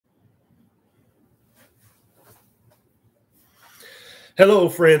Hello,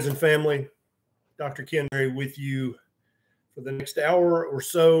 friends and family. Dr. Ken with you for the next hour or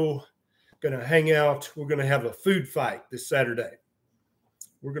so. Going to hang out. We're going to have a food fight this Saturday.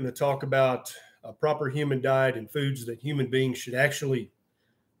 We're going to talk about a proper human diet and foods that human beings should actually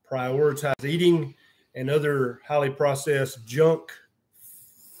prioritize eating, and other highly processed junk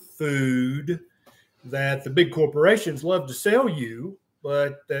food that the big corporations love to sell you,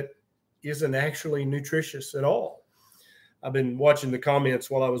 but that isn't actually nutritious at all. I've been watching the comments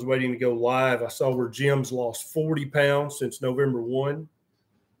while I was waiting to go live. I saw where Jim's lost 40 pounds since November 1.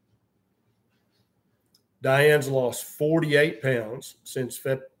 Diane's lost 48 pounds since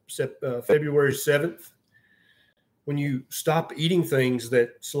February 7th. When you stop eating things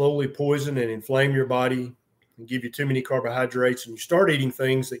that slowly poison and inflame your body and give you too many carbohydrates, and you start eating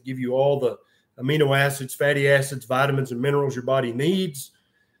things that give you all the amino acids, fatty acids, vitamins, and minerals your body needs,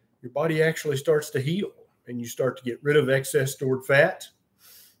 your body actually starts to heal. And you start to get rid of excess stored fat.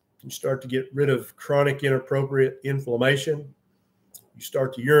 You start to get rid of chronic inappropriate inflammation. You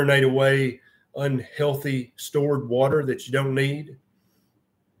start to urinate away unhealthy stored water that you don't need.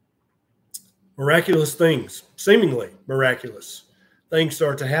 Miraculous things, seemingly miraculous things,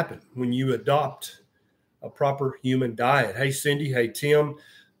 start to happen when you adopt a proper human diet. Hey, Cindy. Hey, Tim.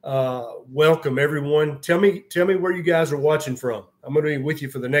 Welcome, everyone. Tell me where you guys are watching from. I'm going to be with you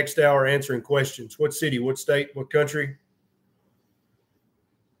for the next hour answering questions. What city, what state, what country?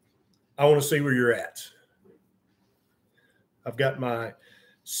 I want to see where you're at. I've got my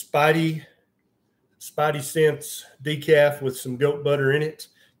Spidey Sense decaf with some goat butter in it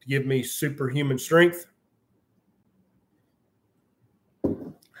to give me superhuman strength.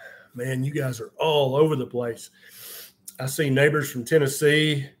 Man, you guys are all over the place. I see neighbors from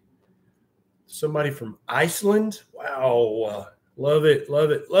Tennessee, somebody from Iceland. Wow. Love it,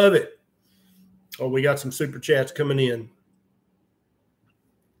 love it, love it. Oh, we got some super chats coming in.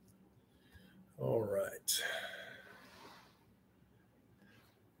 All right.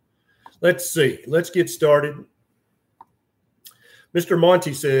 Let's see. Let's get started. Mr.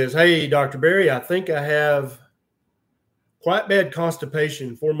 Monty says, hey, Dr. Berry, I think I have quite bad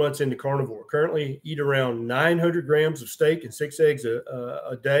constipation 4 months into carnivore. Currently eat around 900 grams of steak and 6 eggs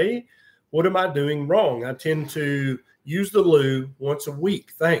a day. What am I doing wrong? I tend to use the loo once a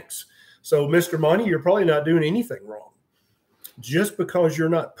week. Thanks. So, Mr. Monty, you're probably not doing anything wrong. Just because you're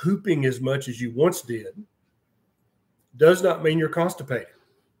not pooping as much as you once did does not mean you're constipated.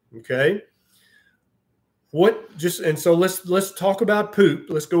 Okay? So let's talk about poop.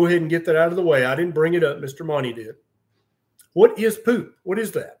 Let's go ahead and get that out of the way. I didn't bring it up. Mr. Monty did. What is poop? What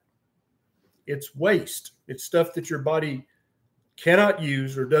is that? It's waste. It's stuff that your body cannot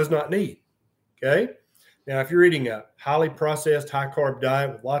use or does not need. Okay? Now, if you're eating a highly processed, high-carb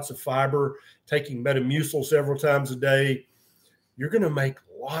diet with lots of fiber, taking Metamucil several times a day, you're going to make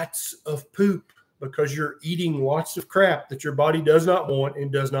lots of poop because you're eating lots of crap that your body does not want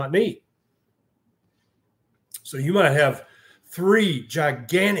and does not need. So you might have 3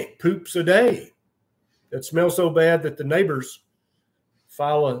 gigantic poops a day that smell so bad that the neighbors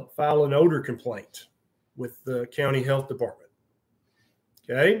file an odor complaint with the county health department.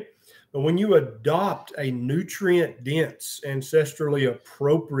 Okay? But when you adopt a nutrient-dense, ancestrally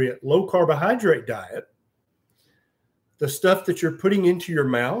appropriate, low-carbohydrate diet, the stuff that you're putting into your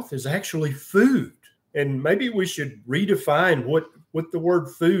mouth is actually food. And maybe we should redefine what the word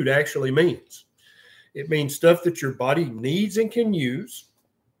food actually means. It means stuff that your body needs and can use,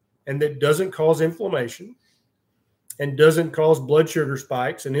 and that doesn't cause inflammation and doesn't cause blood sugar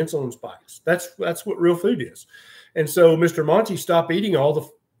spikes and insulin spikes. That's what real food is. And so, Mr. Monty, stop eating all the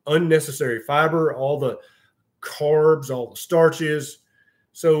unnecessary fiber, all the carbs, all the starches.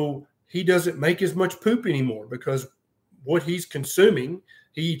 So he doesn't make as much poop anymore because what he's consuming,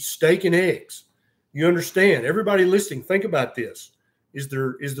 he eats steak and eggs. You understand? Everybody listening, think about this. Is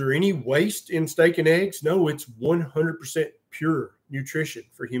there any waste in steak and eggs? No, it's 100% pure nutrition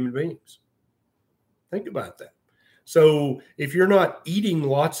for human beings. Think about that. So if you're not eating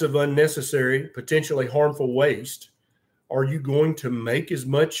lots of unnecessary, potentially harmful waste, are you going to make as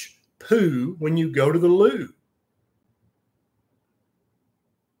much poo when you go to the loo?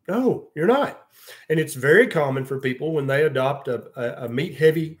 No, you're not. And it's very common for people when they adopt a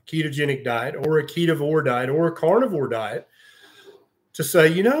meat-heavy ketogenic diet or a Ketovore diet or a carnivore diet to say,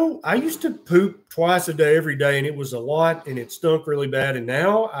 I used to poop twice a day every day, and it was a lot, and it stunk really bad. And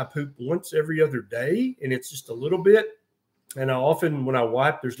now I poop once every other day, and it's just a little bit. And I often, when I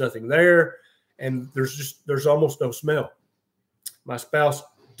wipe, there's nothing there, and there's almost no smell. My spouse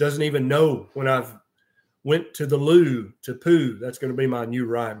doesn't even know when I've went to the loo to poo. That's going to be my new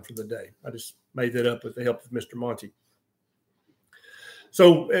rhyme for the day. I just made that up with the help of Mr. Monty.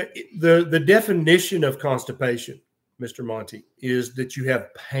 So the definition of constipation, Mr. Monty, is that you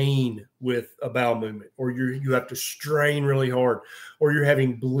have pain with a bowel movement, or you have to strain really hard, or you're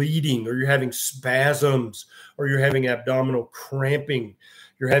having bleeding, or you're having spasms, or you're having abdominal cramping,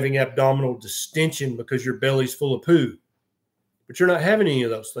 you're having abdominal distension because your belly's full of poo. But you're not having any of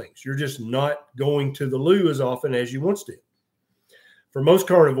those things. You're just not going to the loo as often as you once did. For most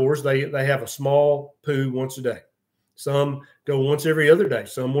carnivores, they have a small poo once a day. Some go once every other day.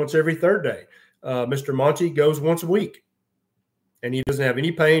 Some once every third day. Mr. Monty goes once a week, and he doesn't have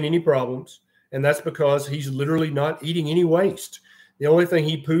any pain, any problems. And that's because he's literally not eating any waste. The only thing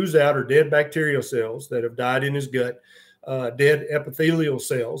he poos out are dead bacterial cells that have died in his gut, dead epithelial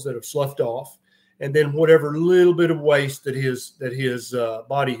cells that have sloughed off, and then whatever little bit of waste that his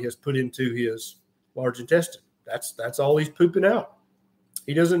body has put into his large intestine. That's all he's pooping out.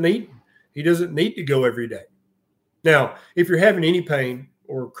 He doesn't need to go every day. Now, if you're having any pain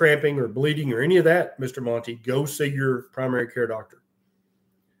or cramping or bleeding or any of that, Mr. Monty, go see your primary care doctor,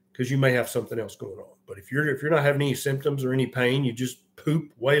 because you may have something else going on. But if you're not having any symptoms or any pain, you just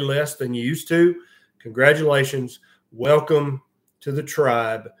poop way less than you used to, congratulations. Welcome to the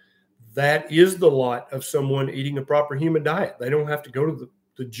tribe. That is the lot of someone eating a proper human diet. They don't have to go to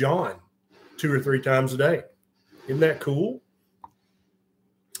the John 2 or 3 times a day. Isn't that cool?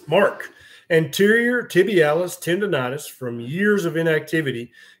 Mark, anterior tibialis tendonitis from years of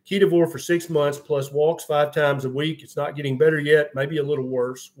inactivity. Ketovore for 6 months plus walks 5 times a week. It's not getting better yet, maybe a little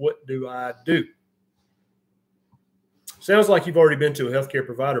worse. What do I do? Sounds like you've already been to a healthcare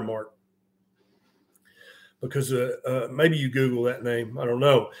provider, Mark, because maybe you Google that name. I don't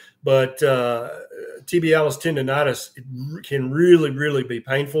know. But tibialis tendonitis, it can really, really be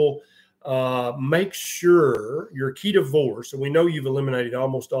painful. Make sure your Ketovore, so we know you've eliminated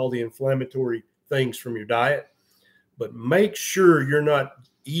almost all the inflammatory things from your diet, but make sure you're not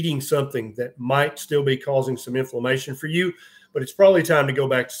eating something that might still be causing some inflammation for you, but it's probably time to go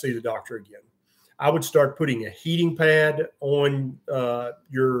back to see the doctor again. I would start putting a heating pad on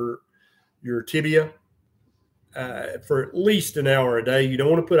your tibia for at least an hour a day. You don't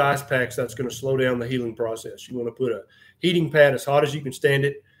want to put ice packs. That's going to slow down the healing process. You want to put a heating pad as hot as you can stand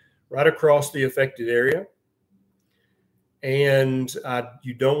it right across the affected area. And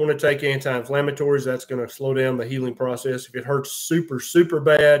you don't want to take anti-inflammatories. That's going to slow down the healing process. If it hurts super, super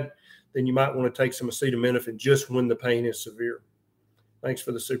bad, then you might want to take some acetaminophen just when the pain is severe. Thanks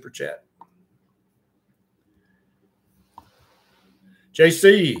for the super chat.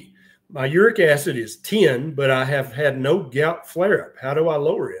 JC, my uric acid is 10, but I have had no gout flare-up. How do I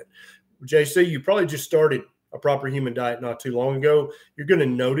lower it? JC, you probably just started a proper human diet not too long ago. You're going to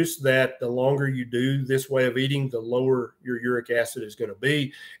notice that the longer you do this way of eating, the lower your uric acid is going to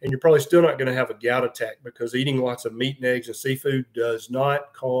be. And you're probably still not going to have a gout attack, because eating lots of meat and eggs and seafood does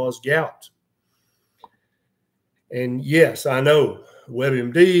not cause gout. And yes, I know,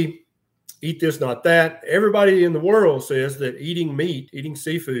 WebMD, eat this, not that. Everybody in the world says that eating meat, eating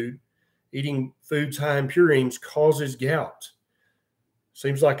seafood, eating foods high in purines causes gout.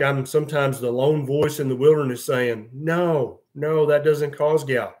 Seems like I'm sometimes the lone voice in the wilderness saying, no, that doesn't cause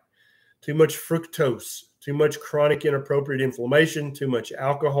gout. Too much fructose, too much chronic inappropriate inflammation, too much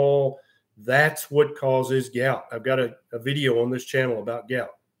alcohol. That's what causes gout. I've got a video on this channel about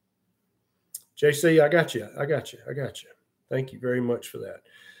gout. JC, I got you. Thank you very much for that.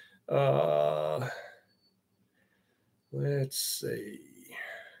 Let's see.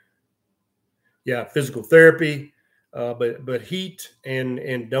 Yeah, physical therapy. But heat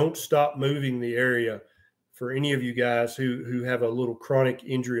and don't stop moving the area for any of you guys who have a little chronic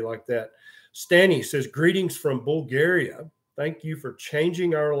injury like that. Stanny says, greetings from Bulgaria. Thank you for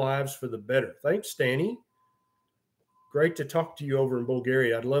changing our lives for the better. Thanks, Stanny. Great to talk to you over in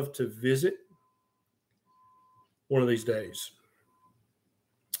Bulgaria. I'd love to visit one of these days.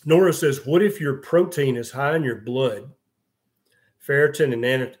 Nora says, what if your protein is high in your blood? Ferritin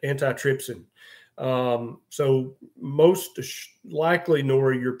and antitrypsin. So most likely,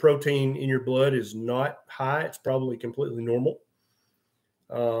 Nora, your protein in your blood is not high. It's probably completely normal.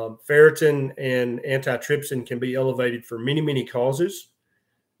 Ferritin and antitrypsin can be elevated for many, many causes.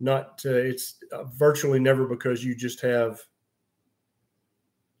 It's virtually never because you just have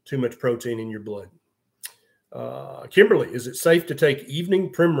too much protein in your blood. Kimberly, is it safe to take evening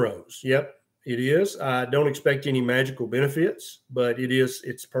primrose? Yep, it is. I don't expect any magical benefits, but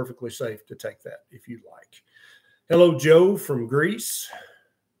it's perfectly safe to take that if you like. Hello, Joe from Greece.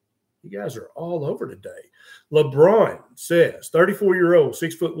 You guys are all over today. LeBron says, 34-year-old,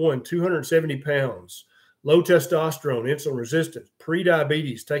 6'1", 270 pounds, low testosterone, insulin resistance,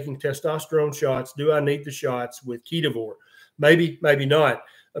 pre-diabetes, taking testosterone shots. Do I need the shots with Ketovore? Maybe, maybe not.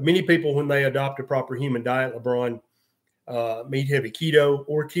 Many people, when they adopt a proper human diet, LeBron, meat heavy keto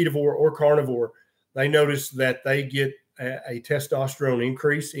or ketovore or carnivore, they notice that they get a testosterone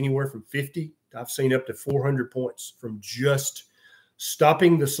increase anywhere from 50. I've seen up to 400 points from just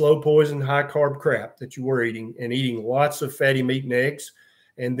stopping the slow poison, high carb crap that you were eating and eating lots of fatty meat and eggs.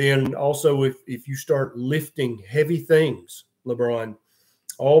 And then also if you start lifting heavy things, LeBron,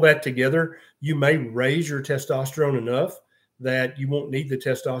 all that together, you may raise your testosterone enough that you won't need the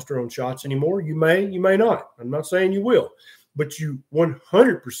testosterone shots anymore. You may not. I'm not saying you will, but you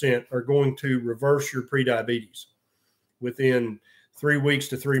 100% are going to reverse your prediabetes. Within 3 weeks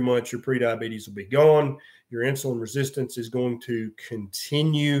to 3 months, your prediabetes will be gone. Your insulin resistance is going to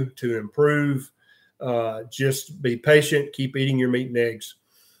continue to improve. Just be patient. Keep eating your meat and eggs.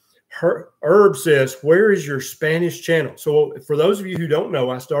 Herb says, where is your Spanish channel? So for those of you who don't know,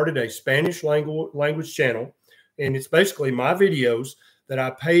 I started a Spanish language channel, and it's basically my videos that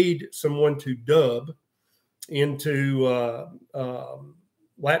I paid someone to dub into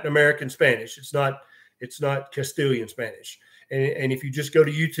Latin American Spanish. It's not Castilian Spanish. And if you just go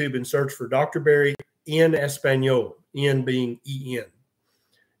to YouTube and search for Dr. Berry in Espanol, N being E-N,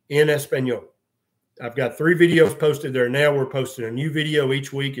 in Espanol. I've got 3 videos posted there now. We're posting a new video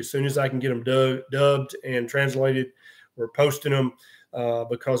each week. As soon as I can get them dubbed and translated, we're posting them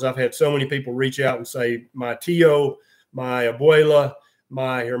because I've had so many people reach out and say, my tío, my abuela,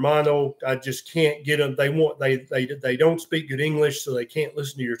 my hermano, I just can't get them. They don't speak good English, so they can't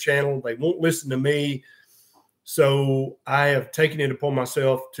listen to your channel. They won't listen to me. So I have taken it upon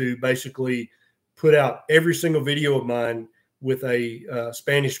myself to basically put out every single video of mine with a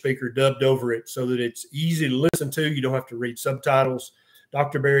Spanish speaker dubbed over it so that it's easy to listen to. You don't have to read subtitles.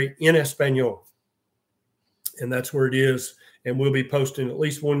 Dr. Berry in Espanol. And that's where it is. And we'll be posting at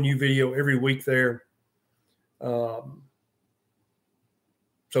least one new video every week there. So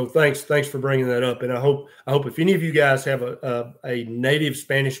thanks for bringing that up. And I hope if any of you guys have a native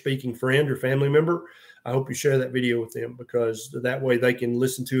Spanish speaking friend or family member, I hope you share that video with them, because that way they can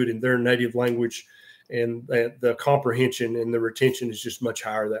listen to it in their native language, and the comprehension and the retention is just much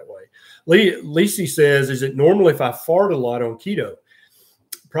higher that way. Lisi says, is it normal if I fart a lot on keto?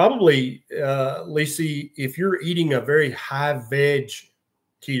 Probably, Lisi, if you're eating a very high veg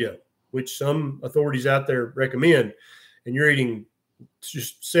keto, which some authorities out there recommend, and you're eating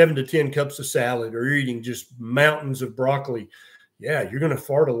just 7 to 10 cups of salad, or you're eating just mountains of broccoli, yeah, you're going to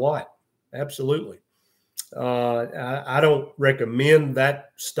fart a lot. Absolutely. I don't recommend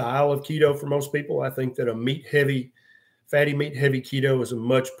that style of keto for most people. I think that a fatty meat heavy keto is a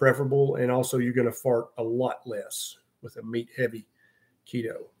much preferable, and also you're going to fart a lot less with a meat heavy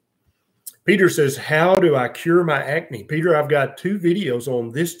keto. Peter says, how do I cure my acne? Peter, I've got 2 videos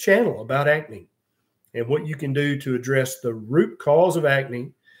on this channel about acne and what you can do to address the root cause of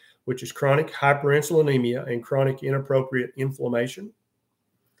acne, which is chronic hyperinsulinemia and chronic inappropriate inflammation.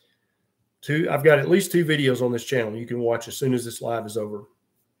 I've got at least 2 videos on this channel you can watch as soon as this live is over.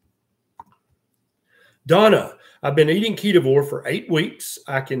 Donna, I've been eating Ketovore for 8 weeks.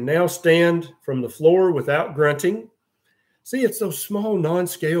 I can now stand from the floor without grunting. See, it's those small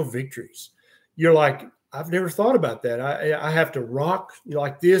non-scale victories. You're like, I've never thought about that. I have to rock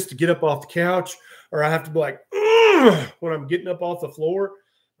like this to get up off the couch, or I have to be like, when I'm getting up off the floor.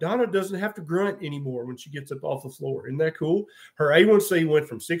 Donna doesn't have to grunt anymore when she gets up off the floor. Isn't that cool? Her A1C went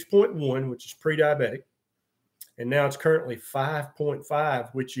from 6.1, which is pre-diabetic, and now it's currently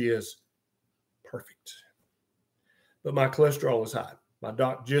 5.5, which is perfect. But my cholesterol is high. My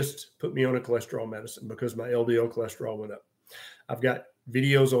doc just put me on a cholesterol medicine because my LDL cholesterol went up. I've got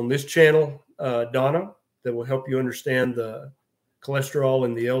videos on this channel, Donna, that will help you understand the cholesterol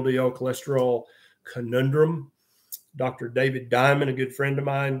and the LDL cholesterol conundrum. Dr. David Diamond, a good friend of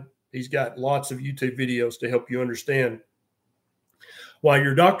mine, he's got lots of YouTube videos to help you understand why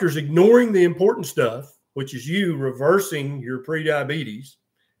your doctor's ignoring the important stuff, which is you reversing your prediabetes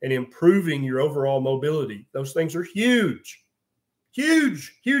and improving your overall mobility. Those things are huge,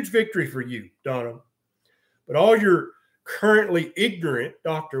 huge, huge victory for you, Donna. But all your currently ignorant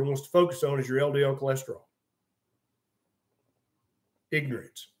doctor wants to focus on is your LDL cholesterol.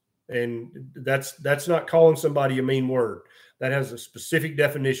 Ignorance. And that's not calling somebody a mean word. That has a specific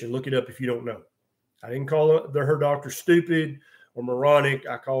definition. Look it up if you don't know. I didn't call her doctor stupid or moronic.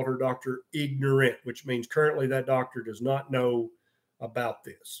 I called her doctor ignorant, which means currently that doctor does not know about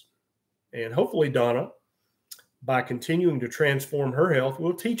this. And hopefully Donna, by continuing to transform her health,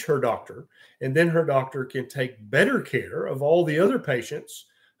 will teach her doctor, and then her doctor can take better care of all the other patients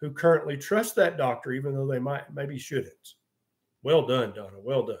who currently trust that doctor, even though they maybe shouldn't. Well done, Donna.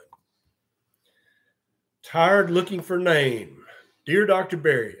 Well done. Tired looking for name. Dear Dr.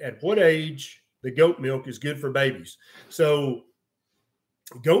 Berry, at what age the goat milk is good for babies? So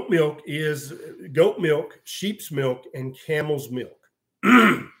goat milk, sheep's milk, and camel's milk.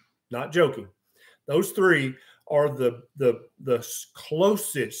 Not joking. Those three are the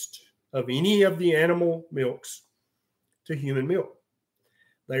closest of any of the animal milks to human milk.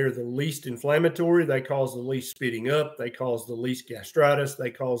 They are the least inflammatory. They cause the least spitting up. They cause the least gastritis. They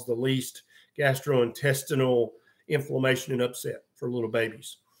cause the least gastrointestinal inflammation and upset for little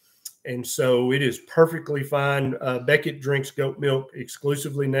babies. And so it is perfectly fine. Beckett drinks goat milk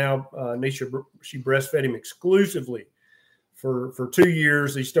exclusively now. Neisha, she breastfed him exclusively for 2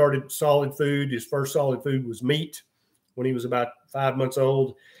 years. He started solid food. His first solid food was meat when he was about 5 months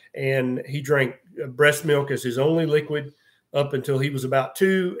old. And he drank breast milk as his only liquid up until he was about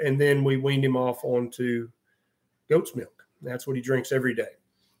 2. And then we weaned him off onto goat's milk. That's what he drinks every day.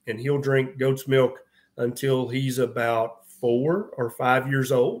 And he'll drink goat's milk until he's about 4 or 5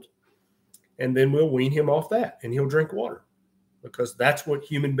 years old. And then we'll wean him off that and he'll drink water because that's what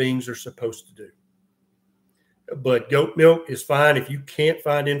human beings are supposed to do. But goat milk is fine. If you can't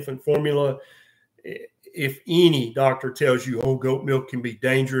find infant formula, if any doctor tells you, oh, goat milk can be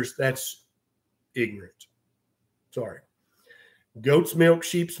dangerous, that's ignorant. Sorry. Goat's milk,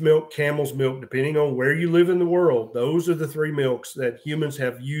 sheep's milk, camel's milk, depending on where you live in the world, those are the 3 milks that humans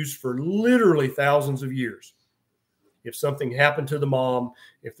have used for literally thousands of years. If something happened to the mom,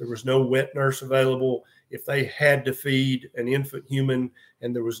 if there was no wet nurse available, if they had to feed an infant human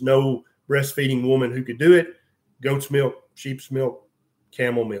and there was no breastfeeding woman who could do it, goat's milk, sheep's milk,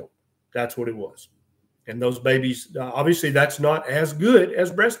 camel milk. That's what it was. And those babies, obviously that's not as good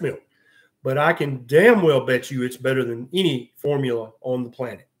as breast milk, but I can damn well bet you it's better than any formula on the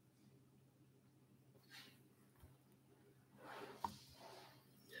planet.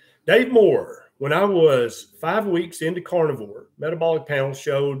 Dave Moore. When I was 5 weeks into Carnivore, metabolic panel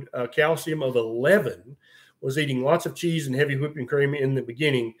showed a calcium of 11, was eating lots of cheese and heavy whipping cream in the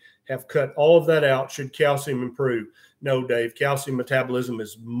beginning, have cut all of that out. Should calcium improve? No, Dave, calcium metabolism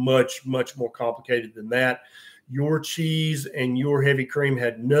is much, much more complicated than that. Your cheese and your heavy cream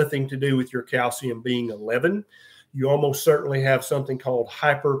had nothing to do with your calcium being 11. You almost certainly have something called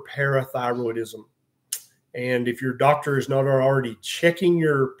hyperparathyroidism. And if your doctor is not already checking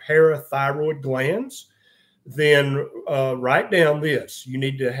your parathyroid glands, then write down this. You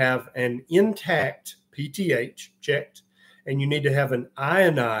need to have an intact PTH checked, and you need to have an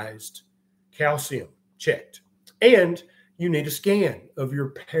ionized calcium checked. And you need a scan of your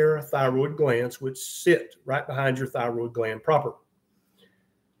parathyroid glands, which sit right behind your thyroid gland proper.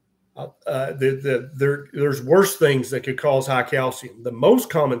 There's worse things that could cause high calcium. The most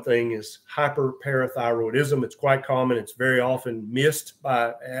common thing is hyperparathyroidism. It's quite common. It's very often missed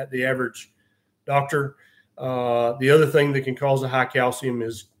by the average doctor. The other thing that can cause a high calcium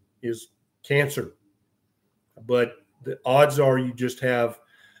is cancer. But the odds are you just have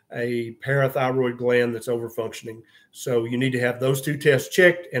a parathyroid gland that's overfunctioning. So you need to have those 2 tests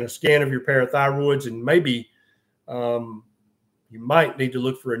checked and a scan of your parathyroids, and maybe you might need to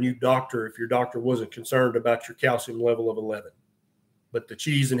look for a new doctor if your doctor wasn't concerned about your calcium level of 11. But the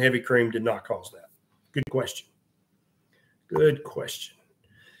cheese and heavy cream did not cause that. Good question. Good question.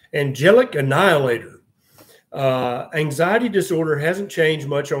 Angelic Annihilator. Anxiety disorder hasn't changed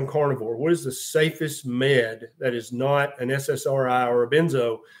much on Carnivore. What is the safest med that is not an SSRI or a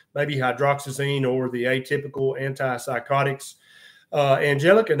benzo? Maybe hydroxyzine or the atypical antipsychotics.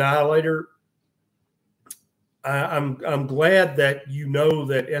 Angelic Annihilator, I'm glad that you know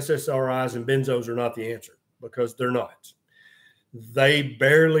that SSRIs and benzos are not the answer, because they're not. They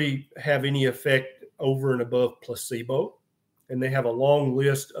barely have any effect over and above placebo, and they have a long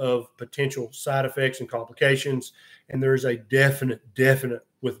list of potential side effects and complications, and there's a definite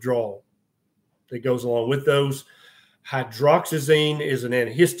withdrawal that goes along with those. Hydroxyzine is an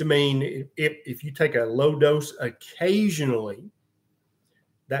antihistamine. If you take a low dose occasionally,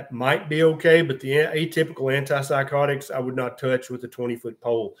 that might be okay, but the atypical antipsychotics, I would not touch with a 20-foot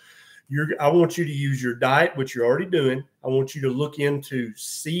pole. I want you to use your diet, which you're already doing. I want you to look into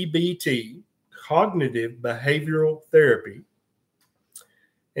CBT, cognitive behavioral therapy.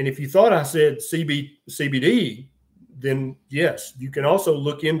 And if you thought I said CBD, then yes, you can also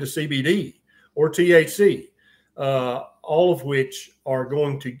look into CBD or THC, all of which are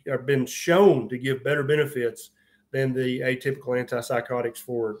been shown to give better benefits than the atypical antipsychotics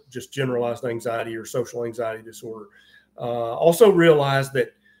for just generalized anxiety or social anxiety disorder. Also realize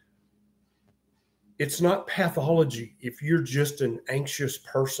that it's not pathology if you're just an anxious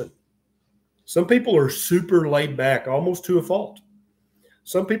person. Some people are super laid back, almost to a fault.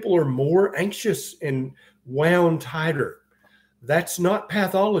 Some people are more anxious and wound tighter. That's not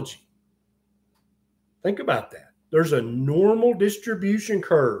pathology. Think about that. There's a normal distribution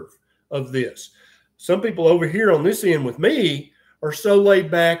curve of this. Some people over here on this end with me are so laid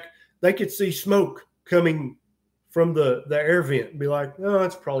back, they could see smoke coming from the air vent and be like, oh,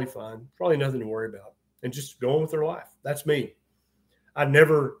 it's probably fine. Probably nothing to worry about. And just go on with their life. That's me. I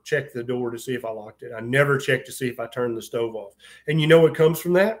never check the door to see if I locked it. I never check to see if I turned the stove off. And you know what comes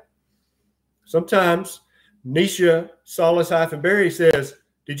from that? Sometimes Neisha Solace-Berry says,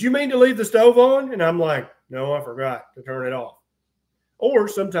 did you mean to leave the stove on? And I'm like, no, I forgot to turn it off. Or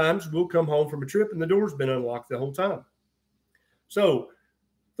sometimes we'll come home from a trip and the door's been unlocked the whole time. So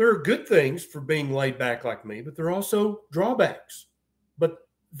there are good things for being laid back like me, but there are also drawbacks. But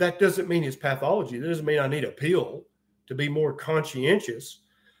that doesn't mean it's pathology. That doesn't mean I need a pill to be more conscientious.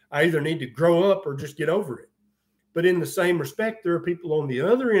 I either need to grow up or just get over it. But in the same respect, there are people on the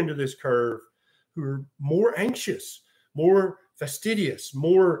other end of this curve who are more anxious, more fastidious,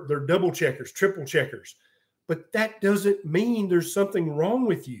 they're double checkers, triple checkers. But that doesn't mean there's something wrong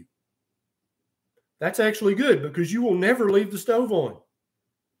with you. That's actually good because you will never leave the stove on.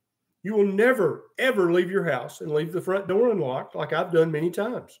 You will never, ever leave your house and leave the front door unlocked like I've done many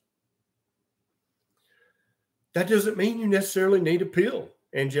times. That doesn't mean you necessarily need a pill,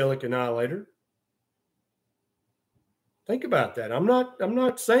 Angelic Annihilator. Think about that. I'm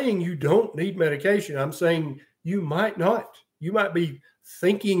not saying you don't need medication. I'm saying you might not. You might be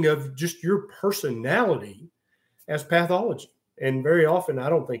thinking of just your personality as pathology. And very often I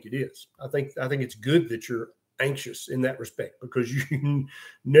don't think it is. I think it's good that you're anxious in that respect because you're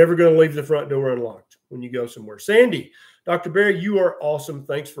never going to leave the front door unlocked when you go somewhere. Sandy, Dr. Berry, you are awesome.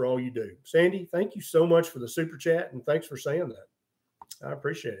 Thanks for all you do. Sandy, thank you so much for the super chat and thanks for saying that. I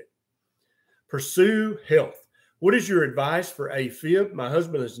appreciate it. Pursue health. What is your advice for AFib? My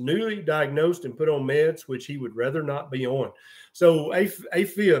husband is newly diagnosed and put on meds, which he would rather not be on. So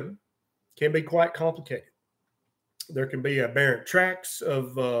AFib can be quite complicated. There can be aberrant tracts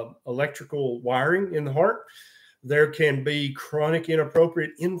of electrical wiring in the heart. There can be chronic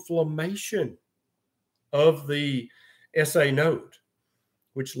inappropriate inflammation of the SA node,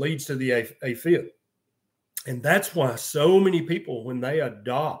 which leads to the AFib. And that's why so many people, when they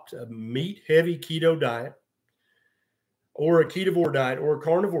adopt a meat-heavy keto diet or a Ketovore diet or a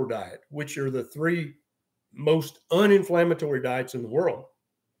Carnivore diet, which are the three most uninflammatory diets in the world,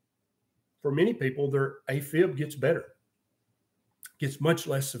 for many people, their AFib gets better, gets much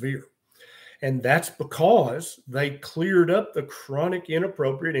less severe. And that's because they cleared up the chronic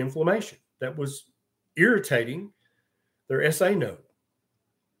inappropriate inflammation that was irritating their SA node.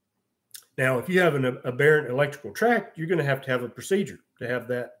 Now, if you have an aberrant electrical tract, you're going to have a procedure to have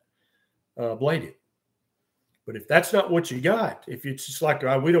that bladed. But if that's not what you got, if it's just like,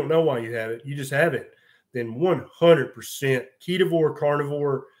 we don't know why you have it, you just have it, then 100% Ketovore,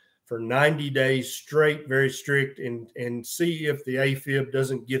 Carnivore for 90 days straight, very strict, and see if the AFib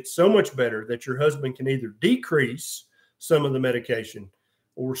doesn't get so much better that your husband can either decrease some of the medication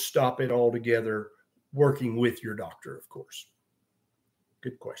or stop it altogether, working with your doctor, of course.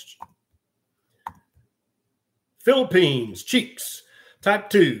 Good question. Philippines, Cheeks. Type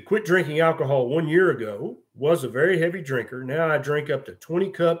 2, quit drinking alcohol 1 year ago, was a very heavy drinker. Now I drink up to 20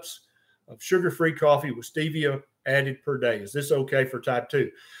 cups of sugar-free coffee with stevia added per day. Is this okay for type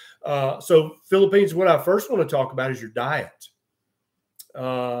 2? So Philippines, what I first want to talk about is your diet.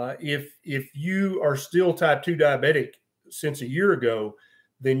 If you are still type 2 diabetic since a year ago,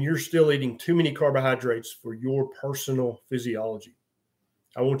 then you're still eating too many carbohydrates for your personal physiology.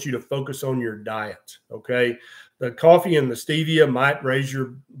 I want you to focus on your diet, okay? The coffee and the stevia might raise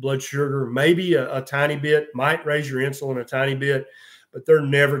your blood sugar, maybe a tiny bit, might raise your insulin a tiny bit, but they're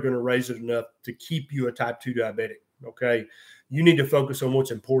never going to raise it enough to keep you a type 2 diabetic, okay? You need to focus on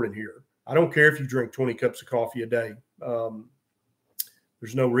what's important here. I don't care if you drink 20 cups of coffee a day.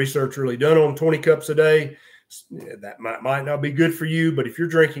 There's no research really done on 20 cups a day. That might not be good for you, but if you're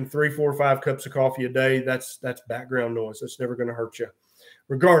drinking 3, 4, 5 cups of coffee a day, that's background noise. That's never going to hurt you,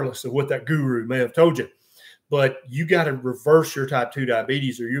 regardless of what that guru may have told you. But you got to reverse your type 2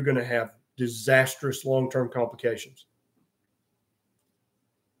 diabetes or you're going to have disastrous long-term complications.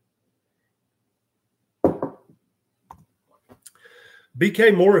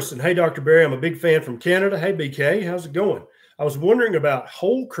 BK Morrison. Hey, Dr. Berry, I'm a big fan from Canada. Hey, BK, how's it going? I was wondering about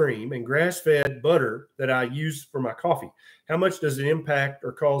whole cream and grass-fed butter that I use for my coffee. How much does it impact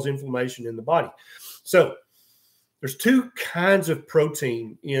or cause inflammation in the body? So there's two kinds of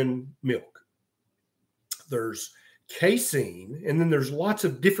protein in milk. There's casein, and then there's lots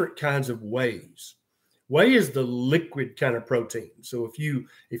of different kinds of wheys. Whey is the liquid kind of protein. So if you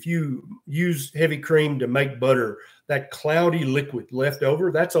use heavy cream to make butter, that cloudy liquid left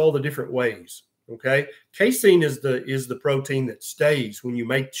over, that's all the different wheys. Okay. Casein is the protein that stays when you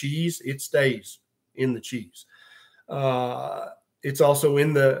make cheese. It stays in the cheese. It's also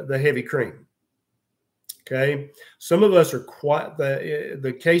in the heavy cream. Okay. Some of us are quite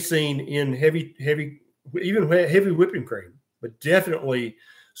the casein in heavy, even heavy whipping cream, but definitely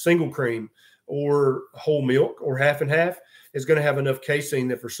single cream or whole milk or half and half is going to have enough casein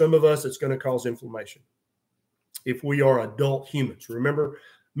that for some of us, it's going to cause inflammation. If we are adult humans, remember,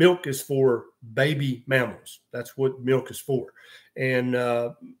 milk is for baby mammals. That's what milk is for. And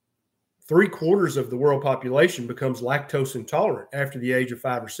 3/4 of the world population becomes lactose intolerant after the age of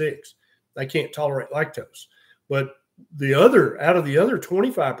 5 or 6. They can't tolerate lactose. But out of the other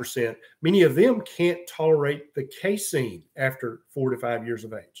 25%, many of them can't tolerate the casein after 4 to 5 years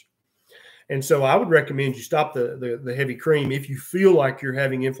of age. And so I would recommend you stop the heavy cream if you feel like you're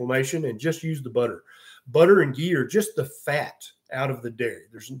having inflammation and just use the butter. Butter and ghee are just the fat out of the dairy.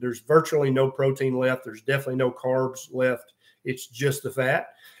 There's virtually no protein left. There's definitely no carbs left. It's just the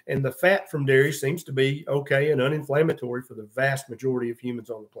fat. And the fat from dairy seems to be okay and uninflammatory for the vast majority of humans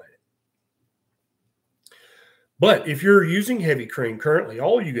on the planet. But if you're using heavy cream currently,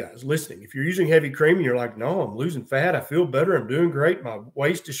 all you guys listening, if you're using heavy cream and you're like, no, I'm losing fat, I feel better, I'm doing great, my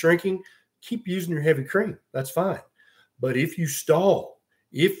waist is shrinking, keep using your heavy cream. That's fine. But if you stall,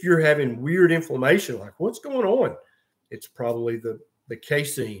 if you're having weird inflammation, like what's going on? It's probably the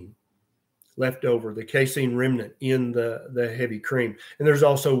casein left over, the casein remnant in the heavy cream. And there's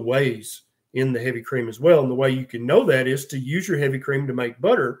also wheys in the heavy cream as well. And the way you can know that is to use your heavy cream to make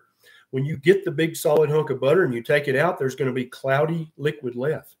butter. When you get the big solid hunk of butter and you take it out, there's going to be cloudy liquid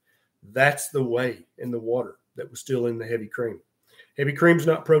left. That's the whey in the water that was still in the heavy cream. Heavy cream's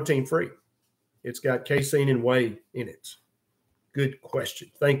not protein free. It's got casein and whey in it. Good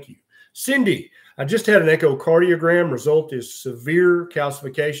question. Thank you. Cindy, I just had an echocardiogram. Result is severe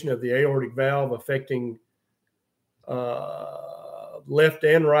calcification of the aortic valve affecting left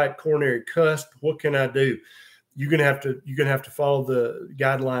and right coronary cusp. What can I do? You're gonna have to follow the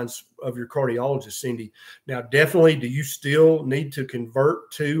guidelines of your cardiologist, Cindy. Now, definitely, do you still need to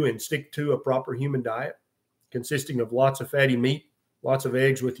convert to and stick to a proper human diet consisting of lots of fatty meat, lots of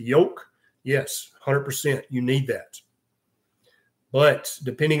eggs with yolk? Yes, 100%. You need that. But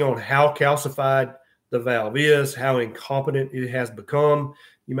depending on how calcified the valve is, how incompetent it has become,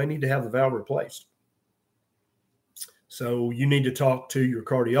 you may need to have the valve replaced. So you need to talk to your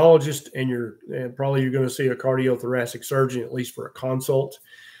cardiologist, and probably you're going to see a cardiothoracic surgeon, at least for a consult.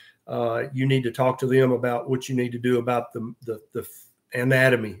 You need to talk to them about what you need to do about the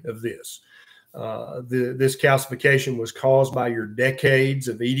anatomy of this. This calcification was caused by your decades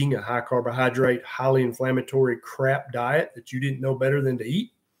of eating a high carbohydrate, highly inflammatory crap diet that you didn't know better than to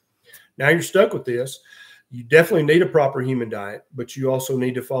eat. Now you're stuck with this. You definitely need a proper human diet, but you also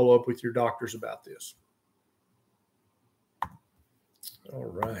need to follow up with your doctors about this. All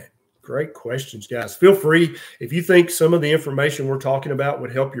right. Great questions, guys. Feel free, if you think some of the information we're talking about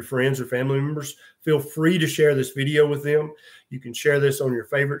would help your friends or family members, feel free to share this video with them. You can share this on your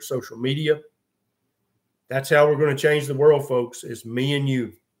favorite social media. That's how we're going to change the world, folks, is me and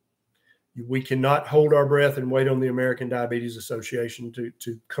you. We cannot hold our breath and wait on the American Diabetes Association to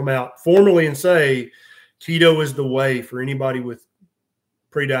come out formally and say keto is the way for anybody with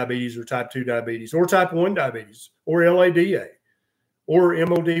prediabetes or type 2 diabetes or type 1 diabetes or LADA or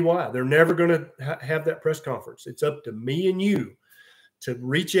MODY. They're never going to have that press conference. It's up to me and you to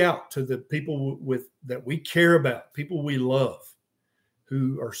reach out to the people that we care about, people we love,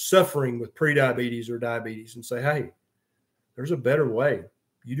 who are suffering with prediabetes or diabetes, and say, hey, there's a better way.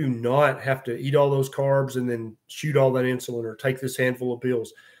 You do not have to eat all those carbs and then shoot all that insulin or take this handful of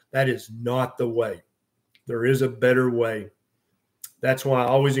pills. That is not the way. There is a better way. That's why I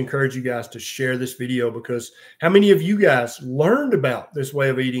always encourage you guys to share this video, because how many of you guys learned about this way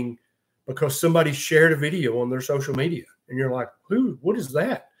of eating because somebody shared a video on their social media and you're like, what is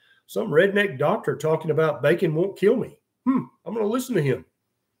that? Some redneck doctor talking about bacon won't kill me. I'm going to listen to him.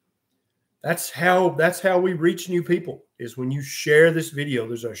 That's how we reach new people, is when you share this video.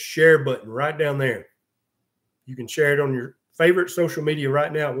 There's a share button right down there. You can share it on your favorite social media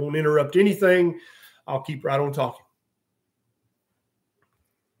right now. It won't interrupt anything. I'll keep right on talking.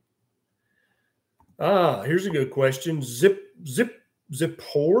 Here's a good question. Zipor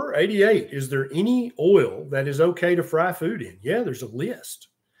 88. Is there any oil that is okay to fry food in? Yeah, there's a list.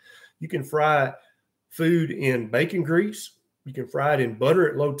 You can fry food in bacon grease. You can fry it in butter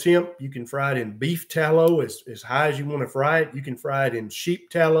at low temp. You can fry it in beef tallow as high as you want to fry it. You can fry it in sheep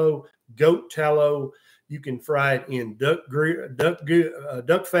tallow, goat tallow. You can fry it in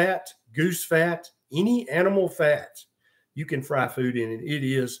duck fat, goose fat, any animal fat. You can fry food in it. It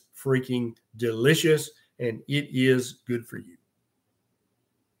is freaking delicious, and it is good for you.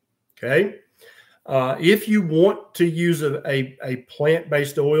 Okay. If you want to use a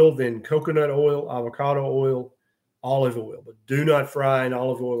plant-based oil, then coconut oil, avocado oil, olive oil, but do not fry in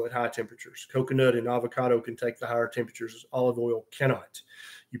olive oil at high temperatures. Coconut and avocado can take the higher temperatures. Olive oil cannot.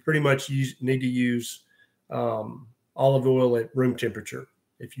 You pretty much need to use olive oil at room temperature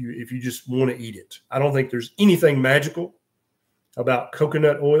if you just want to eat it. I don't think there's anything magical about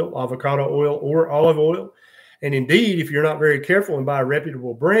coconut oil, avocado oil, or olive oil. And indeed, if you're not very careful and buy a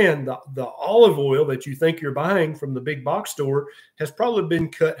reputable brand, the olive oil that you think you're buying from the big box store has probably been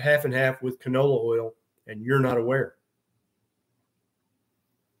cut half and half with canola oil, and you're not aware.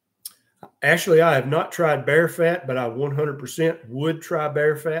 Actually, I have not tried bear fat, but I 100% would try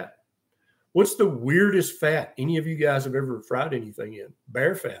bear fat. What's the weirdest fat any of you guys have ever fried anything in?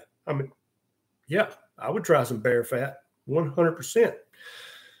 Bear fat. I mean, yeah, I would try some bear fat, 100%.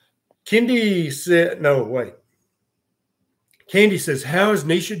 Kendi said, no, wait. Candy says, how is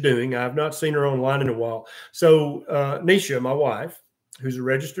Neisha doing? I have not seen her online in a while. So Neisha, my wife, who's a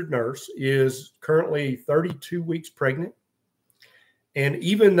registered nurse, is currently 32 weeks pregnant. And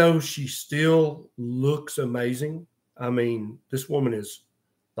even though she still looks amazing, I mean, this woman is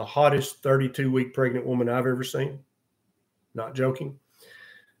the hottest 32-week pregnant woman I've ever seen. Not joking.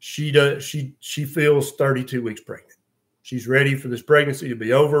 She feels 32 weeks pregnant. She's ready for this pregnancy to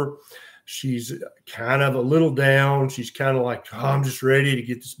be over. She's kind of a little down. She's kind of like, oh, I'm just ready to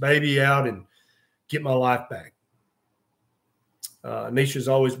get this baby out and get my life back. Neisha's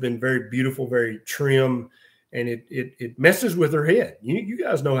always been very beautiful, very trim, and it messes with her head. You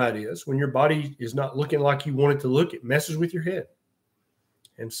guys know how it is. When your body is not looking like you want it to look, it messes with your head.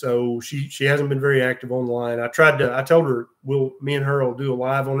 And so she hasn't been very active online. I told her, me and her will do a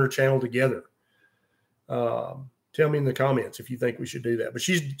live on her channel together. Tell me in the comments if you think we should do that. But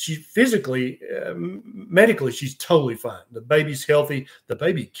she's physically, medically, she's totally fine. The baby's healthy. The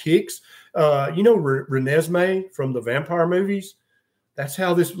baby kicks. Renesmee from the vampire movies, that's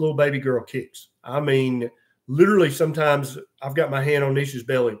how this little baby girl kicks. I mean, literally sometimes I've got my hand on Neisha's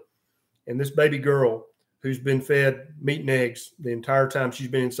belly, and this baby girl who's been fed meat and eggs the entire time she's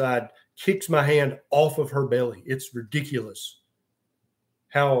been inside kicks my hand off of her belly. It's ridiculous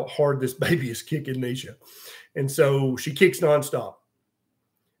how hard this baby is kicking Neisha. And so she kicks nonstop.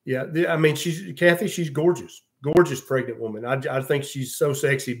 Yeah, I mean, she's gorgeous, gorgeous pregnant woman. I think she's so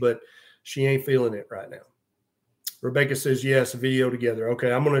sexy, but she ain't feeling it right now. Rebecca says, yes, a video together.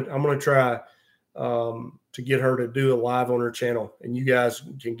 Okay, I'm gonna try to get her to do a live on her channel, and you guys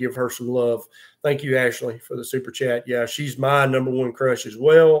can give her some love. Thank you, Ashley, for the super chat. Yeah, she's my #1 crush as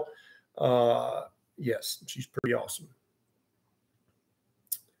well. Yes, she's pretty awesome.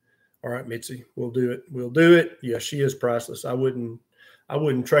 All right, Mitzi, we'll do it. We'll do it. Yeah, she is priceless. I wouldn't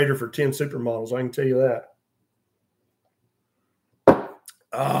trade her for 10 supermodels. I can tell you that.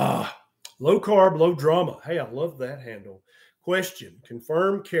 Low carb, low drama. Hey, I love that handle. Question: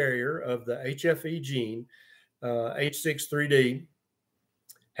 confirmed carrier of the HFE gene, H63D.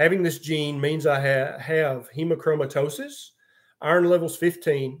 Having this gene means I have hemochromatosis, iron levels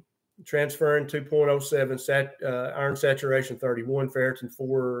 15. Transferring 2.07, iron saturation 31, ferritin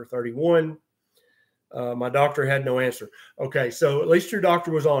 431. My doctor had no answer. Okay, so at least your doctor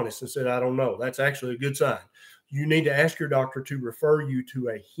was honest and said, I don't know. That's actually a good sign. You need to ask your doctor to refer you to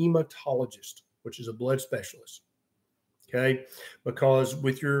a hematologist, which is a blood specialist. Okay, because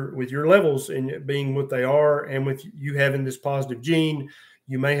with your levels and being what they are, and with you having this positive gene,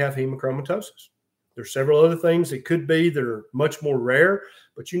 you may have hemochromatosis. There's several other things it could be that are much more rare,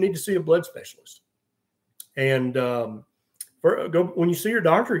 but you need to see a blood specialist. And when you see your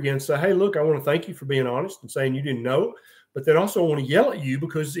doctor again, say, hey, look, I want to thank you for being honest and saying you didn't know, but then also I want to yell at you,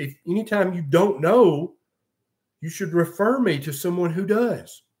 because if anytime you don't know, you should refer me to someone who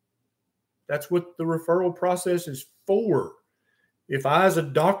does. That's what the referral process is for. If I, as a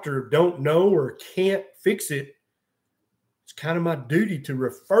doctor, don't know or can't fix it, it's kind of my duty to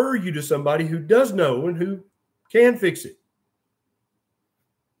refer you to somebody who does know and who can fix it.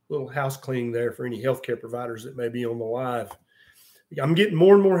 Little house cleaning there for any healthcare providers that may be on the live. I'm getting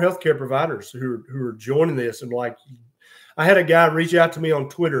more and more healthcare providers who are joining this. And like, I had a guy reach out to me on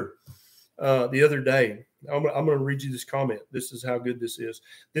Twitter the other day. I'm going to read you this comment. This is how good this is.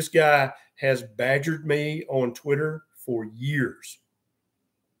 This guy has badgered me on Twitter for years.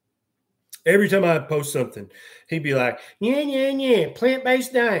 Every time I post something, he'd be like, yeah,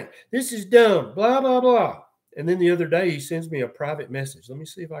 plant-based diet. This is dumb, blah, blah, blah. And then the other day, he sends me a private message. Let me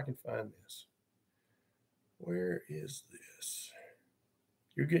see if I can find this. Where is this?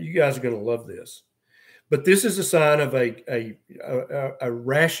 You guys are going to love this. But this is a sign of a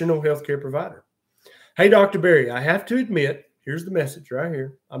rational healthcare provider. Hey, Dr. Berry, I have to admit, here's the message right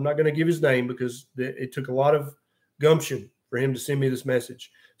here. I'm not going to give his name because it took a lot of gumption for him to send me this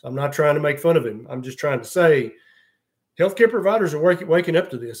message. So I'm not trying to make fun of him. I'm just trying to say healthcare providers are waking up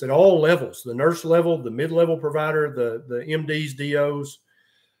to this at all levels, the nurse level, the mid-level provider, the MDs, DOs.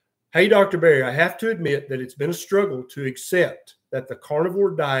 Hey, Dr. Berry, I have to admit that it's been a struggle to accept that the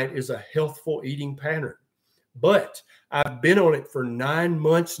carnivore diet is a healthful eating pattern. But I've been on it for 9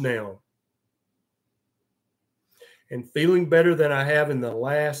 months now and feeling better than I have in the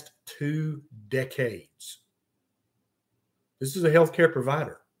last 2 decades. This is a healthcare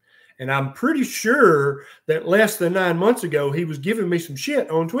provider. And I'm pretty sure that less than 9 months ago, he was giving me some shit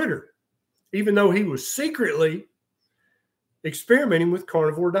on Twitter, even though he was secretly experimenting with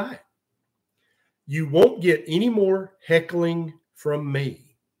carnivore diet. You won't get any more heckling from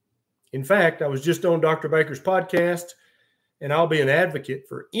me. In fact, I was just on Dr. Baker's podcast, and I'll be an advocate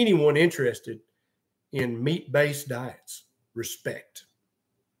for anyone interested in meat-based diets. Respect.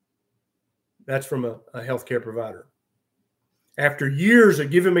 That's from a healthcare provider. After years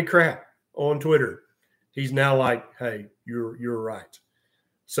of giving me crap on Twitter, he's now like, hey, you're right.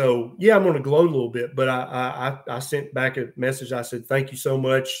 So, yeah, I'm going to gloat a little bit, but I sent back a message. I said, thank you so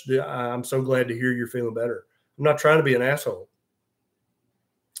much. I'm so glad to hear you're feeling better. I'm not trying to be an asshole.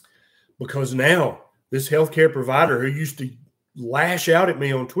 Because now this healthcare provider who used to lash out at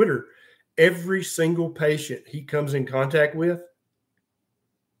me on Twitter, every single patient he comes in contact with,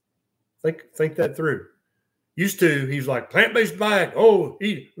 think that through. Used to, he's like, plant-based diet. Oh,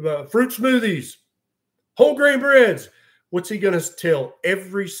 eat fruit smoothies, whole grain breads. What's he going to tell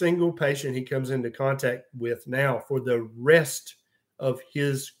every single patient he comes into contact with now for the rest of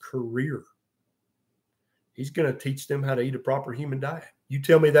his career? He's going to teach them how to eat a proper human diet. You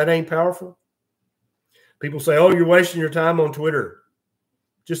tell me that ain't powerful? People say, oh, you're wasting your time on Twitter.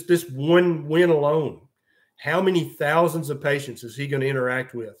 Just this one win alone. How many thousands of patients is he going to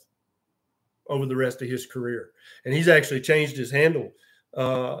interact with over the rest of his career? And he's actually changed his handle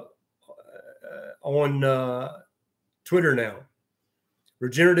on Twitter now.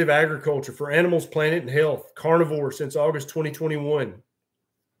 Regenerative agriculture for animals, planet, and health. Carnivore since August 2021.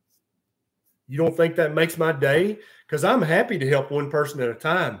 You don't think that makes my day? Because I'm happy to help one person at a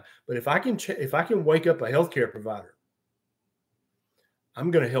time. But if I can wake up a healthcare provider,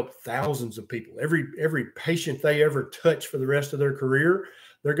 I'm going to help thousands of people. Every patient they ever touch for the rest of their career,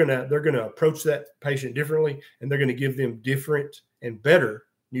 they're going to approach that patient differently, and they're going to give them different and better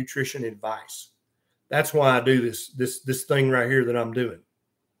nutrition advice. That's why I do this thing right here that I'm doing.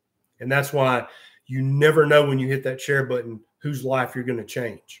 And that's why you never know when you hit that share button whose life you're going to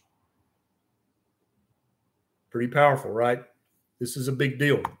change. Pretty powerful, right? This is a big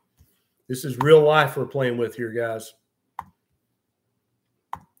deal. This is real life we're playing with here, guys.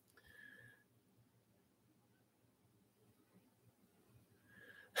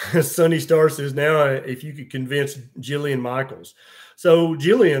 Sunny Star says, now if you could convince Jillian Michaels. So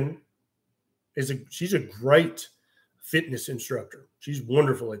Jillian she's a great fitness instructor. She's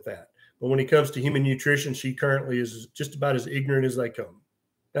wonderful at that. But when it comes to human nutrition, she currently is just about as ignorant as they come.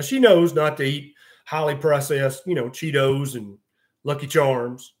 Now, she knows not to eat highly processed, Cheetos and Lucky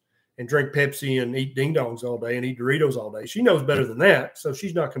Charms and drink Pepsi and eat ding dongs all day and eat Doritos all day. She knows better than that. So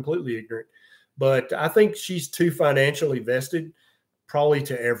she's not completely ignorant. But I think she's too financially vested probably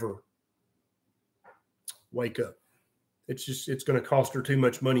to ever wake up. It's going to cost her too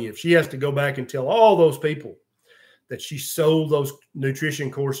much money if she has to go back and tell all those people that she sold those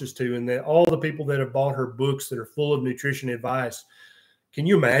nutrition courses to, and that all the people that have bought her books that are full of nutrition advice. Can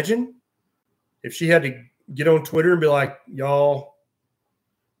you imagine if she had to get on Twitter and be like, y'all,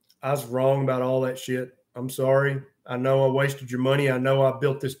 I was wrong about all that shit. I'm sorry. I know I wasted your money. I know I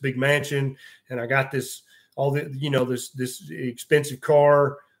built this big mansion and I got this expensive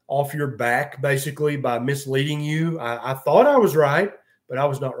car off your back, basically, by misleading you. I thought I was right, but I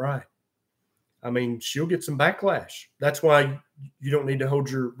was not right. I mean, she'll get some backlash. That's why you don't need to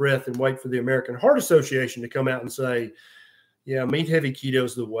hold your breath and wait for the American Heart Association to come out and say, yeah, meat-heavy keto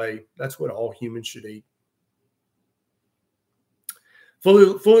is the way. That's what all humans should eat.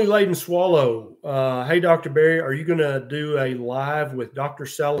 Fully Laden Swallow. Hey, Dr. Berry, are you going to do a live with Dr.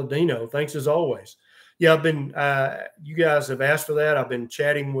 Saladino? Thanks as always. Yeah, I've been, you guys have asked for that. I've been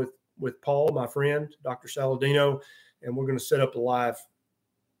chatting with Paul, my friend, Dr. Saladino, and we're going to set up a live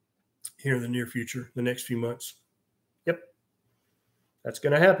here in the near future, the next few months. Yep, that's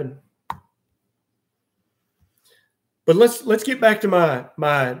going to happen. But let's get back to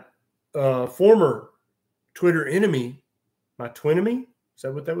my former Twitter enemy, my twinemy, is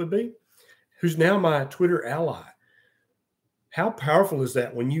that what that would be? Who's now my Twitter ally. How powerful is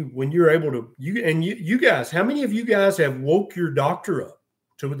that when you're able to, you guys, how many of you guys have woke your doctor up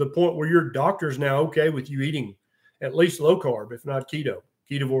to the point where your doctor's now okay with you eating at least low carb, if not keto,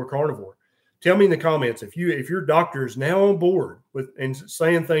 ketovore, carnivore? Tell me in the comments if your doctor is now on board with and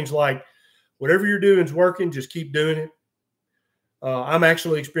saying things like, whatever you're doing is working, just keep doing it. I'm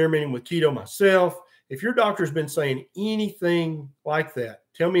actually experimenting with keto myself. If your doctor's been saying anything like that,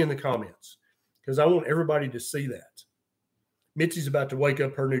 tell me in the comments, because I want everybody to see that. Mitzi's about to wake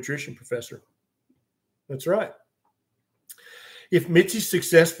up her nutrition professor. That's right. If Mitzi's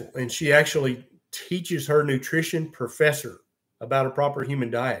successful and she actually teaches her nutrition professor about a proper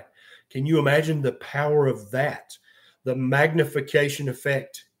human diet, can you imagine the power of that? The magnification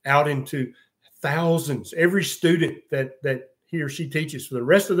effect out into thousands, every student that he or she teaches for the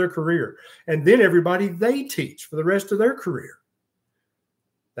rest of their career, and then everybody they teach for the rest of their career.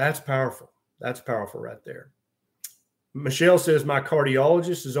 That's powerful. That's powerful right there. Michelle says, my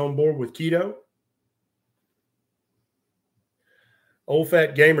cardiologist is on board with keto. Old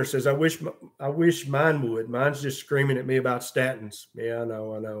Fat Gamer says, I wish mine would. Mine's just screaming at me about statins. Yeah, I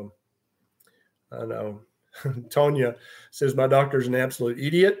know. Tonya says, my doctor's an absolute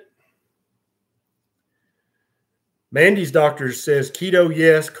idiot. Mandy's doctor says, keto,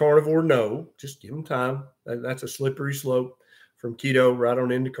 yes, carnivore, no. Just give them time. That's a slippery slope from keto right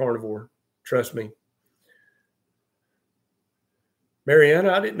on into carnivore. Trust me.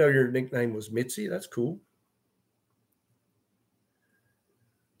 Mariana, I didn't know your nickname was Mitzi. That's cool.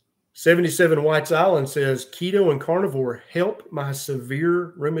 77 Whites Island says, keto and carnivore help my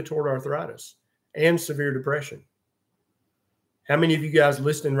severe rheumatoid arthritis and severe depression. How many of you guys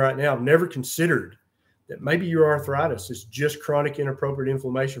listening right now have never considered that maybe your arthritis is just chronic inappropriate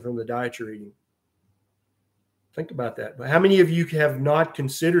inflammation from the diet you're eating? Think about that. But how many of you have not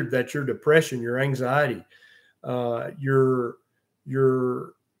considered that your depression, your anxiety, your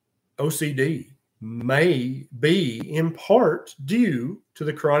OCD may be in part due to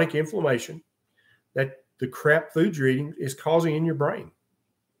the chronic inflammation that the crap food you're eating is causing in your brain?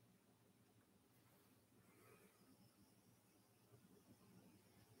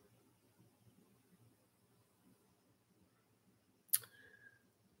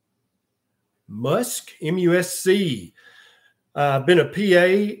 Musk, M-U-S-C. I've been a PA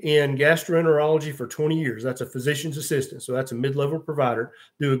in gastroenterology for 20 years. That's a physician's assistant. So that's a mid-level provider.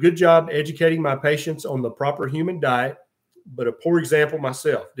 Do a good job educating my patients on the proper human diet, but a poor example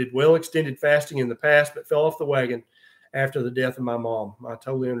myself. Did well extended fasting in the past, but fell off the wagon after the death of my mom. I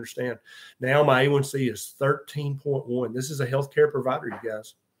totally understand. Now my A1C is 13.1. This is a healthcare provider, you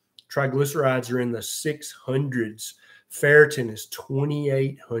guys. Triglycerides are in the 600s. Ferritin is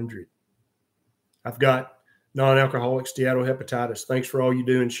 2,800. I've got non-alcoholic steatohepatitis. Thanks for all you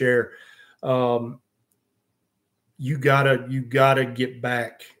do and share. You gotta get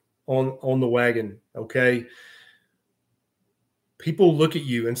back on the wagon. Okay. People look at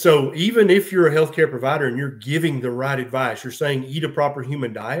you. And so even if you're a healthcare provider and you're giving the right advice, you're saying eat a proper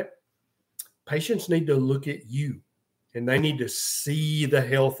human diet, patients need to look at you and they need to see the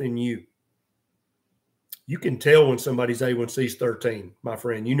health in you. You can tell when somebody's A1C is 13, my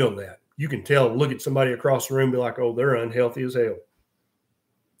friend. You know that. You can tell, look at somebody across the room, be like, oh, they're unhealthy as hell.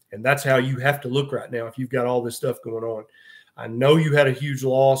 And that's how you have to look right now if you've got all this stuff going on. I know you had a huge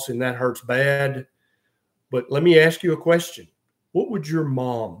loss and that hurts bad, but let me ask you a question. What would your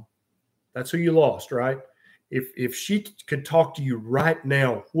mom, that's who you lost, right? If she could talk to you right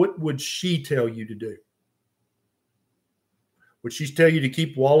now, what would she tell you to do? Would she tell you to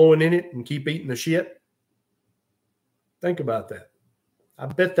keep wallowing in it and keep eating the shit? Think about that. I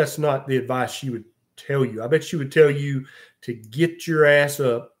bet that's not the advice she would tell you. I bet she would tell you to get your ass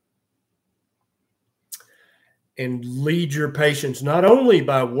up and lead your patients, not only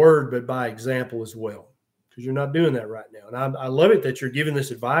by word, but by example as well, because you're not doing that right now. And I love it that you're giving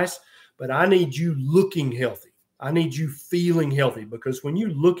this advice, but I need you looking healthy. I need you feeling healthy, because when you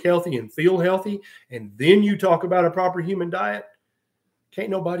look healthy and feel healthy, and then you talk about a proper human diet,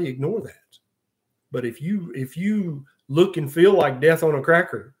 can't nobody ignore that. But if you look and feel like death on a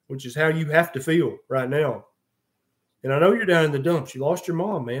cracker, which is how you have to feel right now. And I know you're down in the dumps. You lost your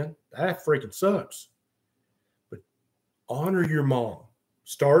mom, man. That freaking sucks. But honor your mom.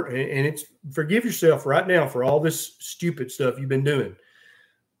 Start, and it's forgive yourself right now for all this stupid stuff you've been doing.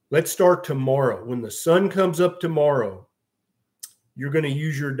 Let's start tomorrow. When the sun comes up tomorrow, you're going to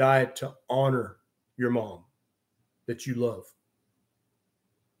use your diet to honor your mom that you love.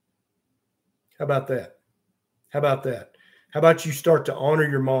 How about that? How about that? How about you start to honor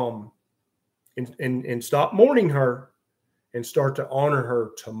your mom and stop mourning her and start to honor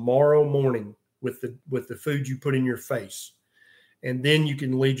her tomorrow morning with the food you put in your face. And then you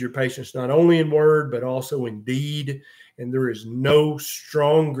can lead your patients not only in word, but also in deed. And there is no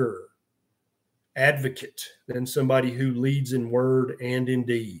stronger advocate than somebody who leads in word and in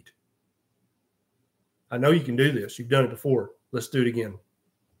deed. I know you can do this. You've done it before. Let's do it again.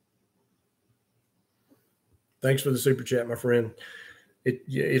 Thanks for the super chat, my friend.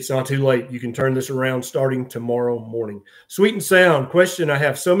 It's not too late. You can turn this around starting tomorrow morning. Sweet and Sound question. I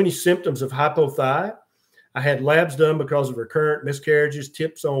have so many symptoms of hypothyroid. I had labs done because of recurrent miscarriages.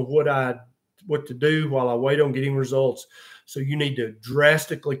 Tips on what to do while I wait on getting results. So you need to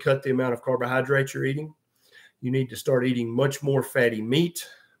drastically cut the amount of carbohydrates you're eating. You need to start eating much more fatty meat,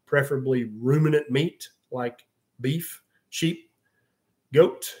 preferably ruminant meat like beef, sheep,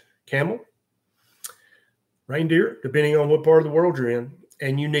 goat, camel, reindeer, depending on what part of the world you're in.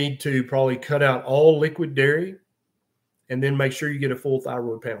 And you need to probably cut out all liquid dairy and then make sure you get a full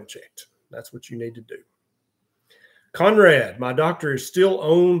thyroid panel checked. That's what you need to do. Conrad, my doctor is still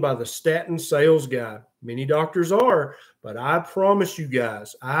owned by the statin sales guy. Many doctors are, but I promise you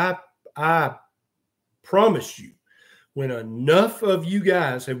guys, I promise you, when enough of you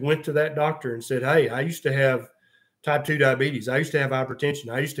guys have went to that doctor and said, hey, I used to have type 2 diabetes. I used to have hypertension.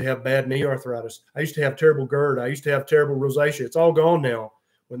 I used to have bad knee arthritis. I used to have terrible GERD. I used to have terrible rosacea. It's all gone now.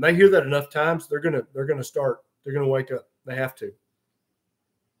 When they hear that enough times, they're going to wake up. They have to.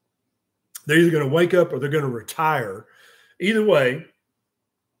 They're either going to wake up or they're going to retire. Either way,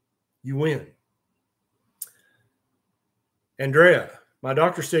 you win. Andrea, my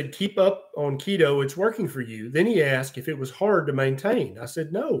doctor said, keep up on keto. It's working for you. Then he asked if it was hard to maintain. I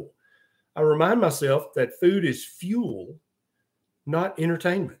said, no. I remind myself that food is fuel, not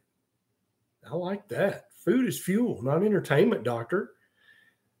entertainment. I like that. Food is fuel, not entertainment, doctor.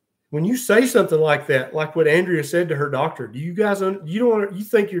 When you say something like that, like what Andrea said to her doctor, do you guys, you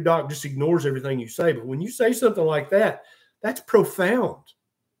think your doc just ignores everything you say, but when you say something like that, that's profound.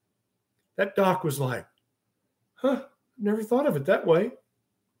 That doc was like, huh, never thought of it that way.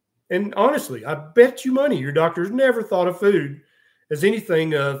 And honestly, I bet you money your doctor's never thought of food as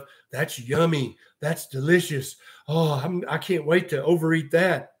anything of, that's yummy, that's delicious. Oh, I can't wait to overeat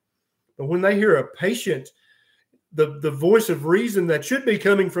that. But when they hear a patient, the voice of reason that should be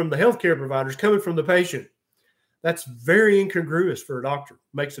coming from the healthcare providers, coming from the patient, that's very incongruous for a doctor.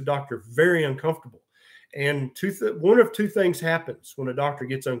 Makes a doctor very uncomfortable. And one of two things happens when a doctor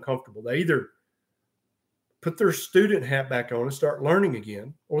gets uncomfortable. They either put their student hat back on and start learning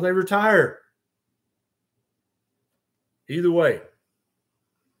again, or they retire. Either way,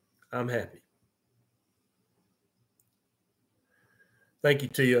 I'm happy. Thank you,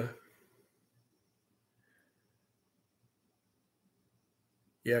 Tia.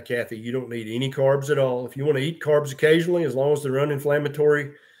 Yeah, Kathy, you don't need any carbs at all. If you want to eat carbs occasionally, as long as they're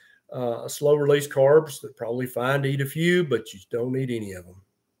uninflammatory, slow release carbs, they're probably fine to eat a few, but you don't need any of them.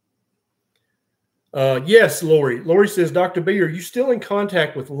 Yes, Lori. Lori says, Dr. B, are you still in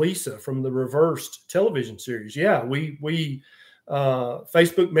contact with Lisa from the Reversed television series? Yeah, we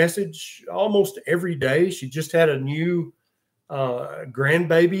Facebook message almost every day. She just had a new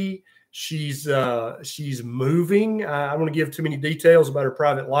grandbaby. She's moving. I don't want to give too many details about her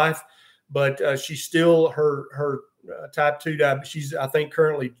private life, but she's still her type 2 diabetes. She's, I think,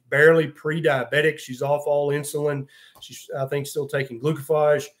 currently barely pre-diabetic. She's off all insulin. She's, I think, still taking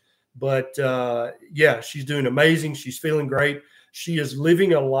glucophage. But yeah, she's doing amazing. She's feeling great. She is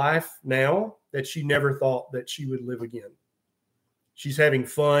living a life now that she never thought that she would live again. She's having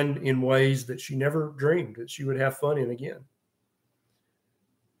fun in ways that she never dreamed that she would have fun in again.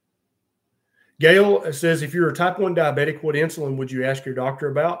 Gail says, if you're a type 1 diabetic, what insulin would you ask your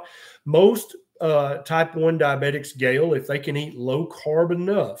doctor about? Most type 1 diabetics, Gail, if they can eat low carb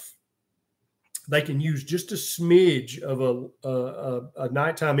enough, they can use just a smidge of a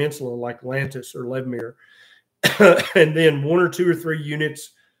nighttime insulin like Lantus or Levemir, and then 1 or 2 or 3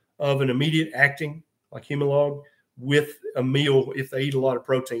 units of an immediate acting like Humalog with a meal if they eat a lot of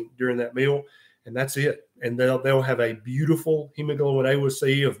protein during that meal, and that's it. And they'll have a beautiful hemoglobin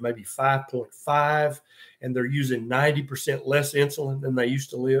A1C of maybe 5.5, and they're using 90% less insulin than they used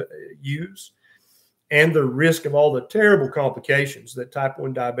to use. And the risk of all the terrible complications that type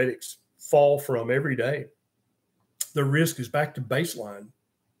 1 diabetics fall from every day, the risk is back to baseline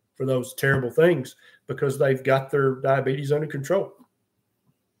for those terrible things because they've got their diabetes under control.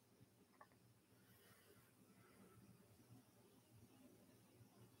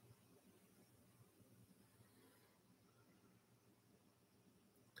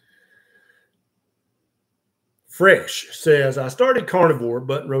 Fresh says, I started carnivore,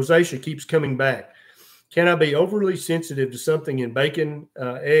 but rosacea keeps coming back. Can I be overly sensitive to something in bacon,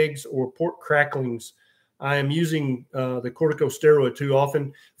 eggs, or pork cracklings? I am using the corticosteroid too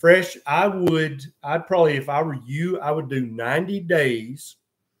often. Fresh, I'd probably, if I were you, I would do 90 days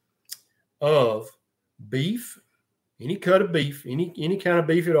of beef, any cut of beef, any kind of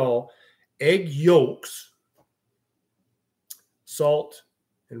beef at all, egg yolks, salt,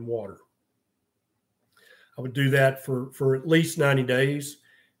 and water. I would do that for at least 90 days,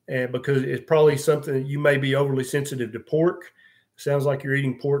 and because it's probably something that you may be overly sensitive to pork. Sounds like you're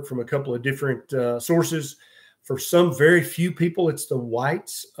eating pork from a couple of different sources. For some very few people, it's the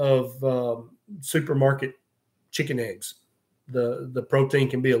whites of supermarket chicken eggs. The protein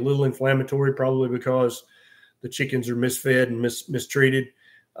can be a little inflammatory, probably because the chickens are misfed and mistreated.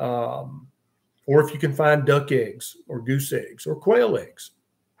 Or if you can find duck eggs or goose eggs or quail eggs.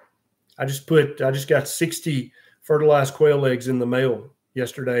 I just got 60 fertilized quail eggs in the mail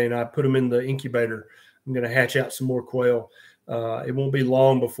yesterday, and I put them in the incubator. I'm going to hatch out some more quail. It won't be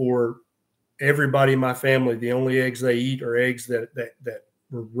long before everybody in my family, the only eggs they eat are eggs that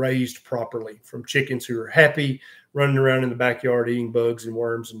were raised properly from chickens who are happy running around in the backyard eating bugs and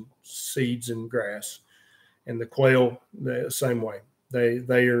worms and seeds and grass. And the quail, the same way.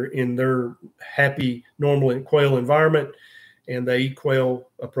 They are in their happy, normal quail environment, and they eat quail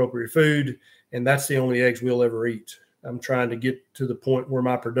appropriate food, and that's the only eggs we'll ever eat. I'm trying to get to the point where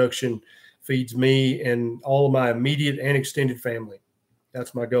my production feeds me and all of my immediate and extended family.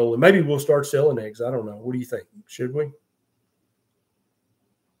 That's my goal. And maybe we'll start selling eggs. I don't know. What do you think? Should we?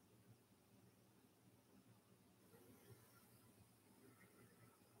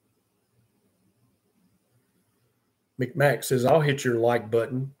 McMack says, I'll hit your like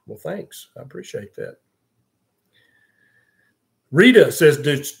button. Well, thanks. I appreciate that. Rita says,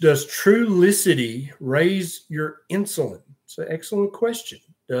 does Trulicity raise your insulin? It's an excellent question.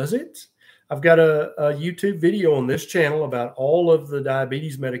 Does it? I've got a YouTube video on this channel about all of the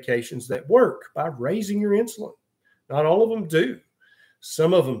diabetes medications that work by raising your insulin. Not all of them do.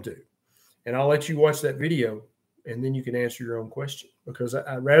 Some of them do. And I'll let you watch that video, and then you can answer your own question. Because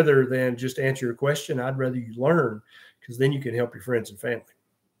rather than just answer your question, I'd rather you learn, because then you can help your friends and family.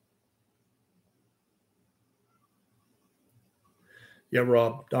 Yeah,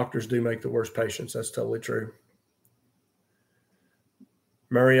 Rob, doctors do make the worst patients. That's totally true.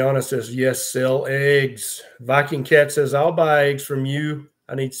 Mariana says, yes, sell eggs. Viking Cat says, I'll buy eggs from you.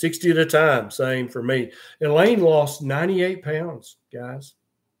 I need 60 at a time. Same for me. Elaine lost 98 pounds, guys.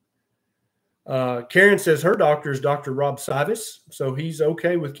 Karen says her doctor is Dr. Rob Sivis, so he's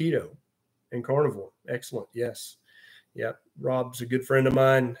okay with keto and carnivore. Excellent. Yes. Yeah. Rob's a good friend of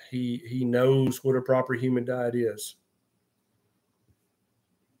mine. He knows what a proper human diet is.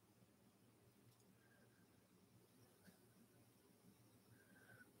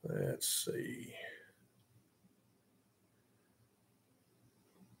 Let's see.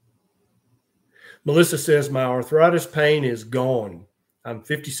 Melissa says, my arthritis pain is gone. I'm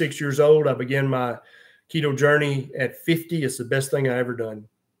 56 years old. I began my keto journey at 50. It's the best thing I ever done.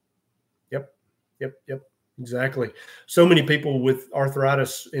 Yep. Exactly. So many people with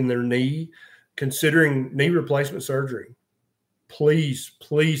arthritis in their knee considering knee replacement surgery. Please,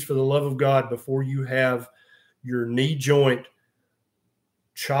 for the love of God, before you have your knee joint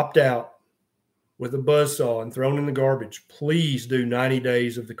chopped out with a buzzsaw and thrown in the garbage, please do 90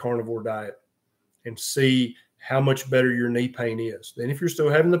 days of the carnivore diet and see how much better your knee pain is. Then if you're still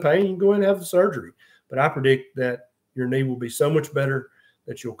having the pain, you can go ahead and have the surgery. But I predict that your knee will be so much better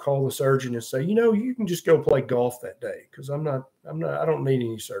that you'll call the surgeon and say, you can just go play golf that day, because I don't need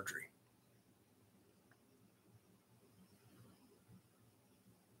any surgery.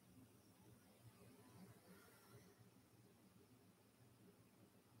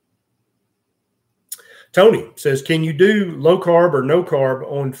 Tony says, can you do low carb or no carb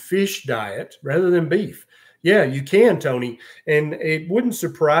on fish diet rather than beef? Yeah, you can, Tony. And it wouldn't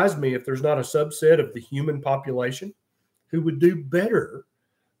surprise me if there's not a subset of the human population who would do better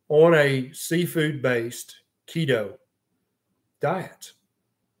on a seafood-based keto diet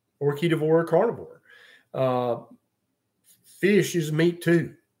or ketovore or carnivore. Fish is meat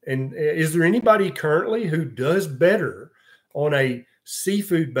too. And is there anybody currently who does better on a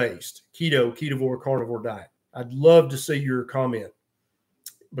seafood-based ketovore, carnivore diet? I'd love to see your comment,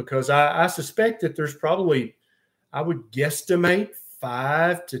 because I suspect that there's probably, I would guesstimate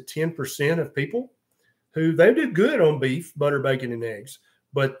 5 to 10% of people who they do good on beef, butter, bacon, and eggs,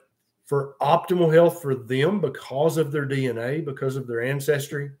 but for optimal health for them, because of their DNA, because of their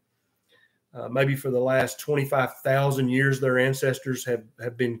ancestry, maybe for the last 25,000 years, their ancestors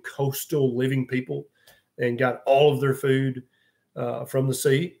have been coastal living people. and got all of their food from the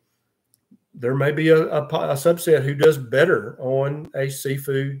sea. There may be a subset who does better on a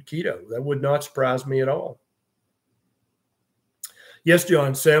seafood keto. That would not surprise me at all. Yes,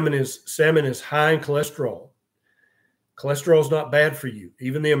 John, salmon is high in cholesterol. Cholesterol is not bad for you.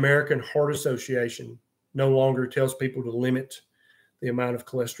 Even the American Heart Association no longer tells people to limit the amount of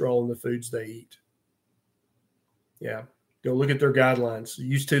cholesterol in the foods they eat. Yeah, go look at their guidelines.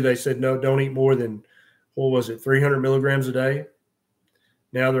 Used to, they said, no, don't eat more than, what was it, 300 milligrams a day?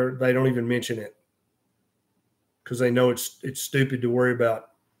 Now they don't even mention it because they know it's stupid to worry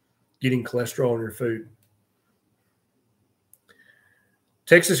about getting cholesterol in your food.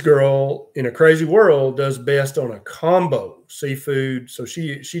 Texas girl in a crazy world does best on a combo seafood. So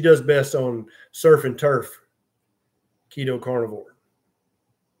she does best on surf and turf keto carnivore.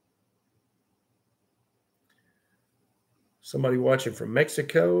 Somebody watching from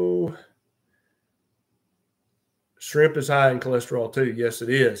Mexico. Shrimp is high in cholesterol too. Yes, it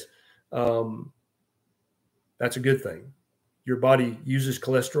is. That's a good thing. Your body uses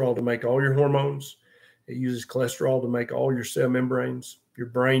cholesterol to make all your hormones. It uses cholesterol to make all your cell membranes. Your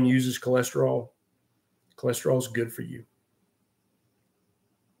brain uses cholesterol. Cholesterol is good for you.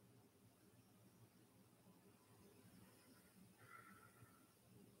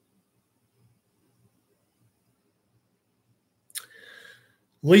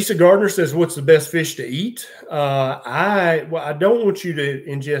 Lisa Gardner says, what's the best fish to eat? I don't want you to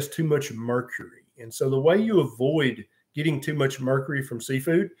ingest too much mercury. And so the way you avoid getting too much mercury from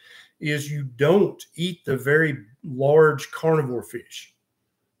seafood is you don't eat the very large carnivore fish.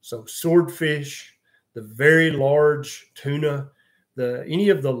 So swordfish, the very large tuna, any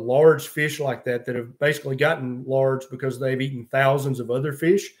of the large fish like that have basically gotten large because they've eaten thousands of other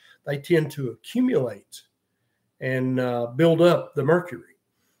fish, they tend to accumulate and build up the mercury.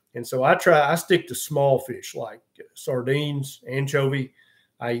 And so I stick to small fish like sardines, anchovy.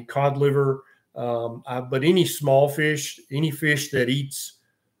 I eat cod liver. But any small fish, any fish that eats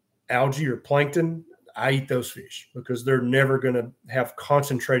algae or plankton, I eat those fish because they're never going to have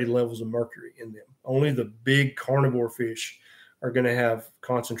concentrated levels of mercury in them. Only the big carnivore fish are going to have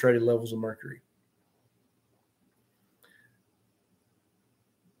concentrated levels of mercury.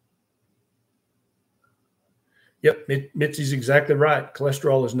 Yep, Mitzi's exactly right.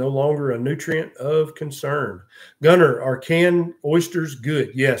 Cholesterol is no longer a nutrient of concern. Gunner, are canned oysters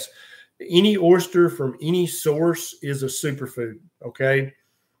good? Yes. Any oyster from any source is a superfood, okay?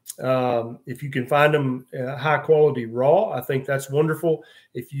 If you can find them high quality raw, I think that's wonderful.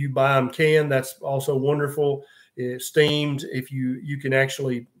 If you buy them canned, that's also wonderful. Steamed, if you can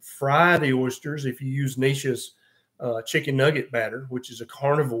actually fry the oysters, if you use Neisha's chicken nugget batter, which is a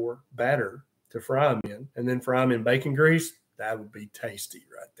carnivore batter to fry them in, and then fry them in bacon grease, that would be tasty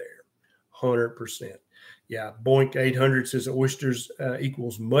right there. 100%. Yeah, Boink 800 says oysters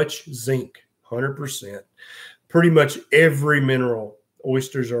equals much zinc. 100%. Pretty much every mineral,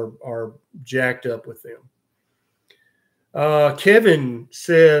 oysters are jacked up with them. Kevin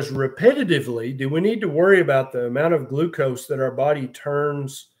says, repetitively, do we need to worry about the amount of glucose that our body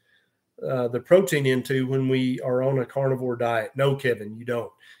turns the protein into when we are on a carnivore diet? No, Kevin, you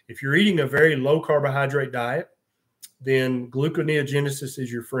don't. If you're eating a very low carbohydrate diet, then gluconeogenesis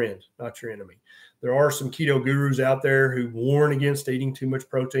is your friend, not your enemy. There are some keto gurus out there who warn against eating too much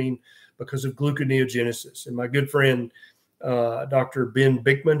protein because of gluconeogenesis. And my good friend, Dr. Ben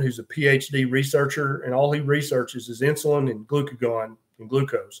Bickman, who's a PhD researcher, and all he researches is insulin and glucagon and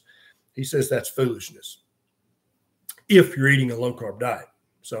glucose. He says that's foolishness if you're eating a low-carb diet.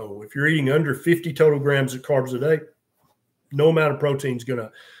 So if you're eating under 50 total grams of carbs a day, no amount of protein is going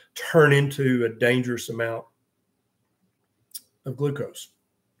to turn into a dangerous amount of glucose.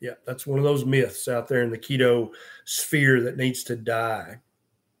 Yeah, that's one of those myths out there in the keto sphere that needs to die.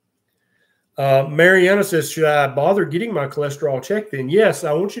 Mariana says, should I bother getting my cholesterol checked then? Yes,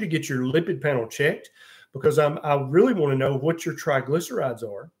 I want you to get your lipid panel checked because I really want to know what your triglycerides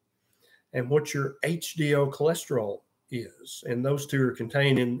are and what your HDL cholesterol is. And those two are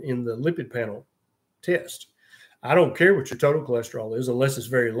contained in the lipid panel test. I don't care what your total cholesterol is unless it's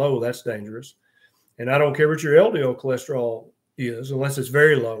very low. That's dangerous. And I don't care what your LDL cholesterol is unless it's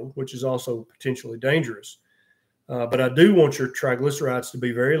very low, which is also potentially dangerous. But I do want your triglycerides to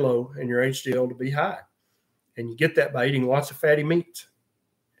be very low and your HDL to be high. And you get that by eating lots of fatty meat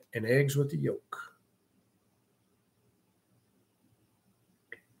and eggs with the yolk.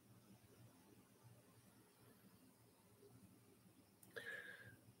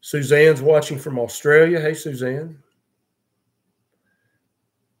 Suzanne's watching from Australia. Hey, Suzanne.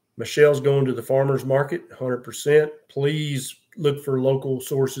 Michelle's going to the farmer's market, 100%. Please look for local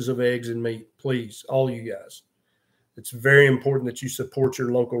sources of eggs and meat, please, all you guys. It's very important that you support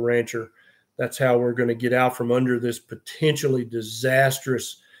your local rancher. That's how we're going to get out from under this potentially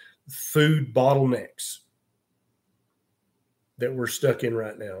disastrous food bottlenecks that we're stuck in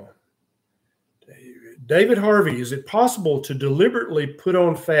right now. David Harvey, is it possible to deliberately put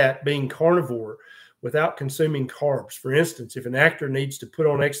on fat being carnivore without consuming carbs? For instance, if an actor needs to put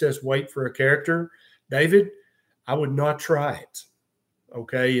on excess weight for a character, David, I would not try it.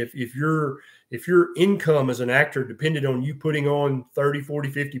 Okay. If your income as an actor depended on you putting on 30,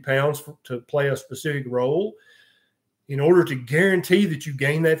 40, 50 pounds to play a specific role, in order to guarantee that you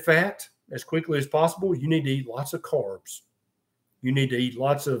gain that fat as quickly as possible, you need to eat lots of carbs. You need to eat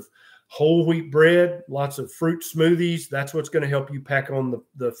lots of whole wheat bread, lots of fruit smoothies. That's what's going to help you pack on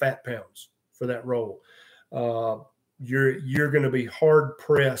the fat pounds for that role. You're going to be hard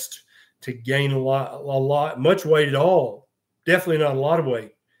pressed to gain a lot, much weight at all. Definitely not a lot of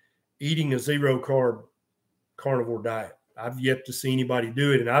weight eating a zero carb carnivore diet. I've yet to see anybody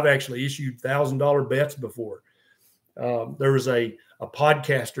do it. And I've actually issued $1,000 bets before. There was a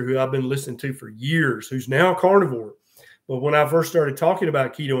podcaster who I've been listening to for years, who's now carnivore. But when I first started talking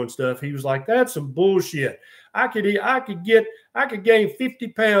about keto and stuff, he was like, "That's some bullshit. I could gain 50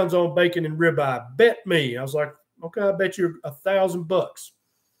 pounds on bacon and ribeye. Bet me." I was like, "Okay, I bet you $1,000."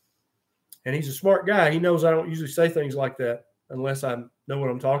 And he's a smart guy. He knows I don't usually say things like that unless I know what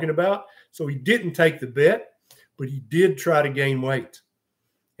I'm talking about. So he didn't take the bet, but he did try to gain weight.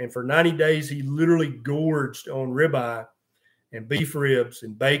 And for 90 days, he literally gorged on ribeye and beef ribs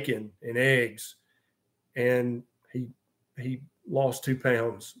and bacon and eggs. And he lost 2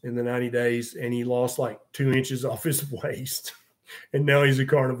 pounds in the 90 days, and he lost like 2 inches off his waist. And now he's a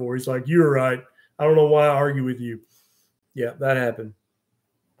carnivore. He's like, "You're right. I don't know why I argue with you." Yeah, that happened.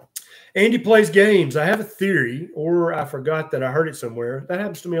 Andy plays games. I have a theory, or I forgot that I heard it somewhere. That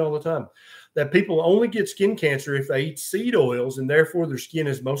happens to me all the time, that people only get skin cancer if they eat seed oils, and therefore their skin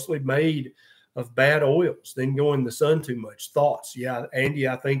is mostly made of bad oils, then go in the sun too much. Thoughts? Yeah, Andy,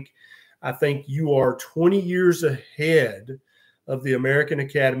 I think you are 20 years ahead of the American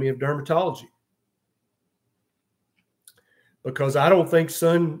Academy of Dermatology, because I don't think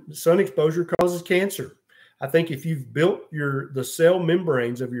sun exposure causes cancer. I think if you've built the cell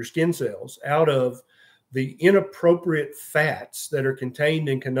membranes of your skin cells out of the inappropriate fats that are contained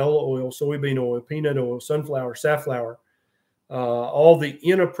in canola oil, soybean oil, peanut oil, sunflower, safflower, all the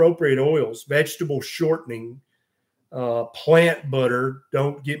inappropriate oils, vegetable shortening, plant butter,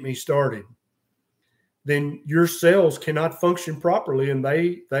 don't get me started, then your cells cannot function properly, and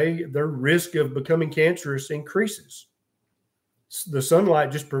their risk of becoming cancerous increases. The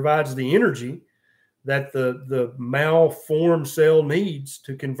sunlight just provides the energy that the malformed cell needs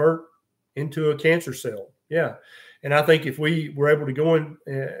to convert into a cancer cell. Yeah. And I think if we were able to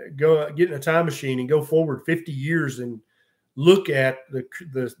go get in a time machine and go forward 50 years and look at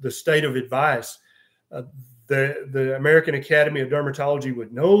the state of advice, the American Academy of Dermatology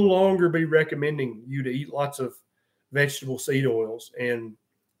would no longer be recommending you to eat lots of vegetable seed oils and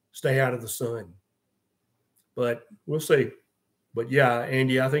stay out of the sun. But we'll see. But yeah,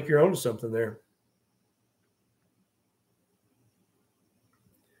 Andy, I think you're onto something there.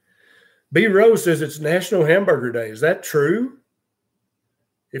 B. Rose says it's National Hamburger Day. Is that true?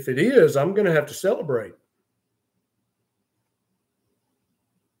 If it is, I'm going to have to celebrate.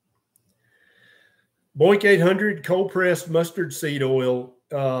 Boink 800 cold pressed mustard seed oil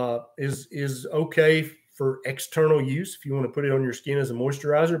is okay for external use if you want to put it on your skin as a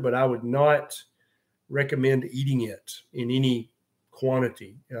moisturizer, but I would not recommend eating it in any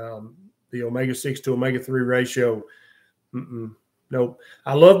quantity. The omega-6 to omega-3 ratio, nope.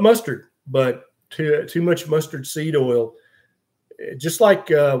 I love mustard, but too much mustard seed oil, just like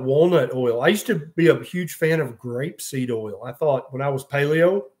walnut oil. I used to be a huge fan of grape seed oil. I thought when I was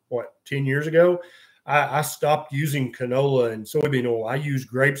paleo, 10 years ago, I stopped using canola and soybean oil. I used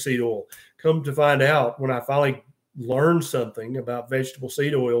grapeseed oil. Come to find out, when I finally learned something about vegetable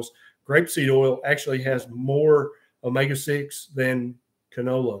seed oils, grapeseed oil actually has more omega-6 than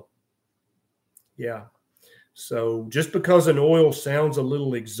canola. Yeah. So just because an oil sounds a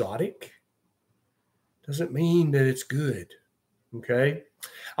little exotic doesn't mean that it's good. Okay.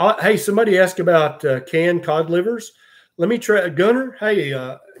 Hey, somebody asked about canned cod livers. Let me try. Gunner, hey,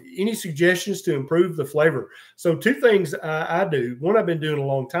 any suggestions to improve the flavor? So 2 things I do. One I've been doing a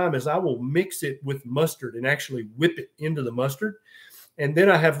long time is I will mix it with mustard and actually whip it into the mustard. And then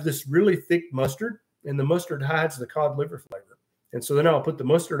I have this really thick mustard, and the mustard hides the cod liver flavor. And so then I'll put the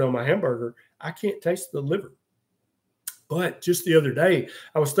mustard on my hamburger. I can't taste the liver. But just the other day,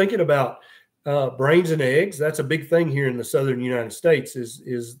 I was thinking about Brains and eggs. That's a big thing here in the southern United States.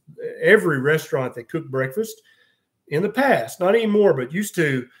 Is every restaurant that cooked breakfast in the past, not anymore, but used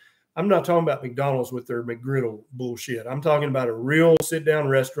to. I'm not talking about McDonald's with their McGriddle bullshit. I'm talking about a real sit-down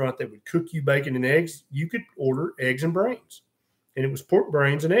restaurant that would cook you bacon and eggs. You could order eggs and brains, and it was pork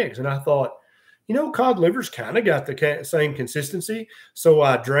brains and eggs. And I thought, cod liver's kind of got the same consistency. So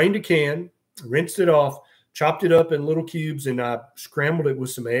I drained a can, rinsed it off, chopped it up in little cubes, and I scrambled it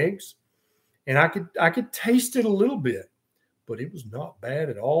with some eggs. And I could taste it a little bit, but it was not bad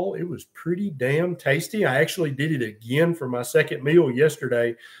at all. It was pretty damn tasty. I actually did it again for my second meal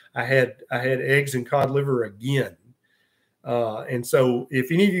yesterday. I had eggs and cod liver again. And so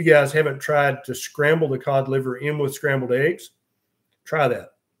if any of you guys haven't tried to scramble the cod liver in with scrambled eggs, try that.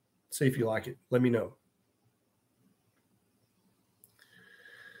 See if you like it. Let me know.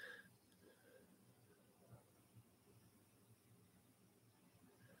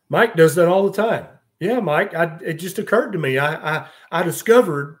 Mike does that all the time. Yeah, Mike, it just occurred to me. I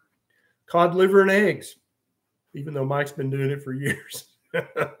discovered cod liver and eggs, even though Mike's been doing it for years.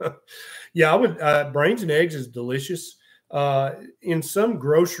 Yeah, I would. Brains and eggs is delicious. In some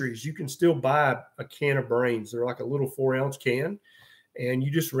groceries, you can still buy a can of brains. They're like a little 4-ounce can, and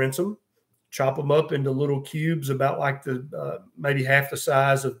you just rinse them, chop them up into little cubes about like the maybe half the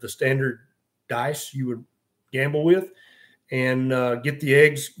size of the standard dice you would gamble with, and get the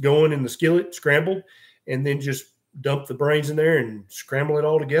eggs going in the skillet, scrambled, and then just dump the brains in there and scramble it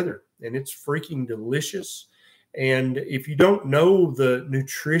all together. And it's freaking delicious. And if you don't know the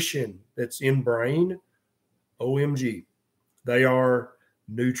nutrition that's in brain, OMG, they are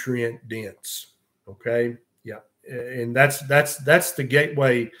nutrient dense. Okay. Yeah. And that's the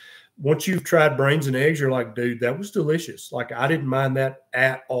gateway. Once you've tried brains and eggs, you're like, dude, that was delicious. Like, I didn't mind that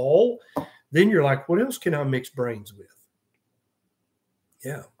at all. Then you're like, what else can I mix brains with?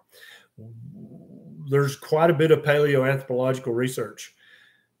 Yeah. There's quite a bit of paleoanthropological research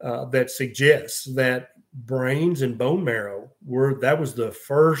that suggests that brains and bone marrow that was the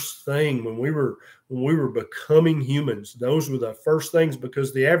first thing when we were becoming humans. Those were the first things,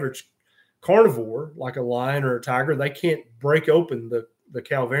 because the average carnivore, like a lion or a tiger, they can't break open the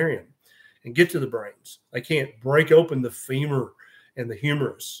calvarium and get to the brains. They can't break open the femur and the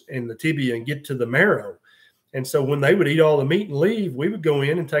humerus and the tibia and get to the marrow. And so when they would eat all the meat and leave, we would go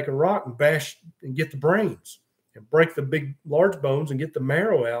in and take a rock and bash and get the brains and break the big, large bones and get the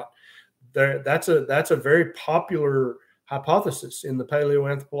marrow out. That's a very popular hypothesis in the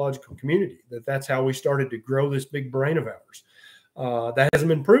paleoanthropological community, that's how we started to grow this big brain of ours. That hasn't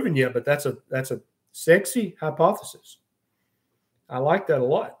been proven yet, but that's a sexy hypothesis. I like that a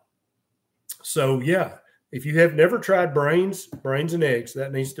lot. So yeah, if you have never tried brains and eggs,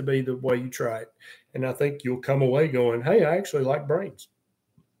 that needs to be the way you try it. And I think you'll come away going, hey, I actually like brains.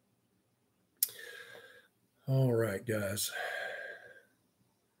 All right, guys.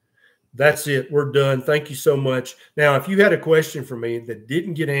 That's it. We're done. Thank you so much. Now, if you had a question for me that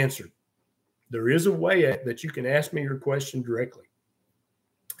didn't get answered, there is a way that you can ask me your question directly.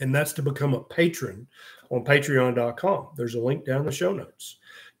 And that's to become a patron on patreon.com. There's a link down in the show notes.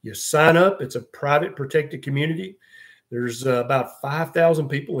 You sign up. It's a private, protected community. There's about 5,000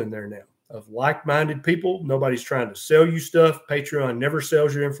 people in there now of like-minded people. Nobody's trying to sell you stuff. Patreon never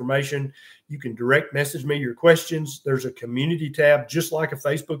sells your information. You can direct message me your questions. There's a community tab, just like a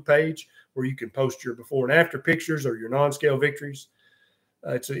Facebook page, where you can post your before and after pictures or your non-scale victories.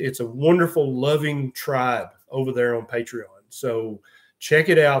 It's a wonderful, loving tribe over there on Patreon. So check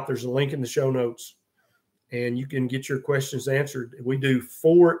it out. There's a link in the show notes, and you can get your questions answered. We do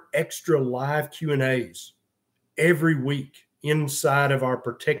 4 extra live Q&As every week inside of our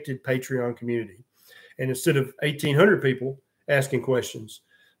protected Patreon community. And instead of 1,800 people asking questions,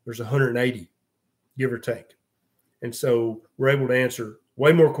 there's 180, give or take. And so we're able to answer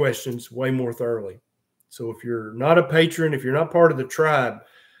way more questions, way more thoroughly. So if you're not a patron, if you're not part of the tribe,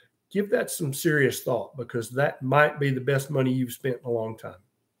 give that some serious thought, because that might be the best money you've spent in a long time.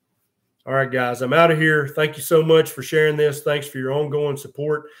 All right, guys, I'm out of here. Thank you so much for sharing this. Thanks for your ongoing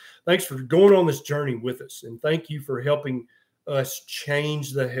support. Thanks for going on this journey with us. And thank you for helping us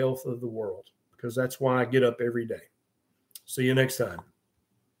change the health of the world, because that's why I get up every day. See you next time.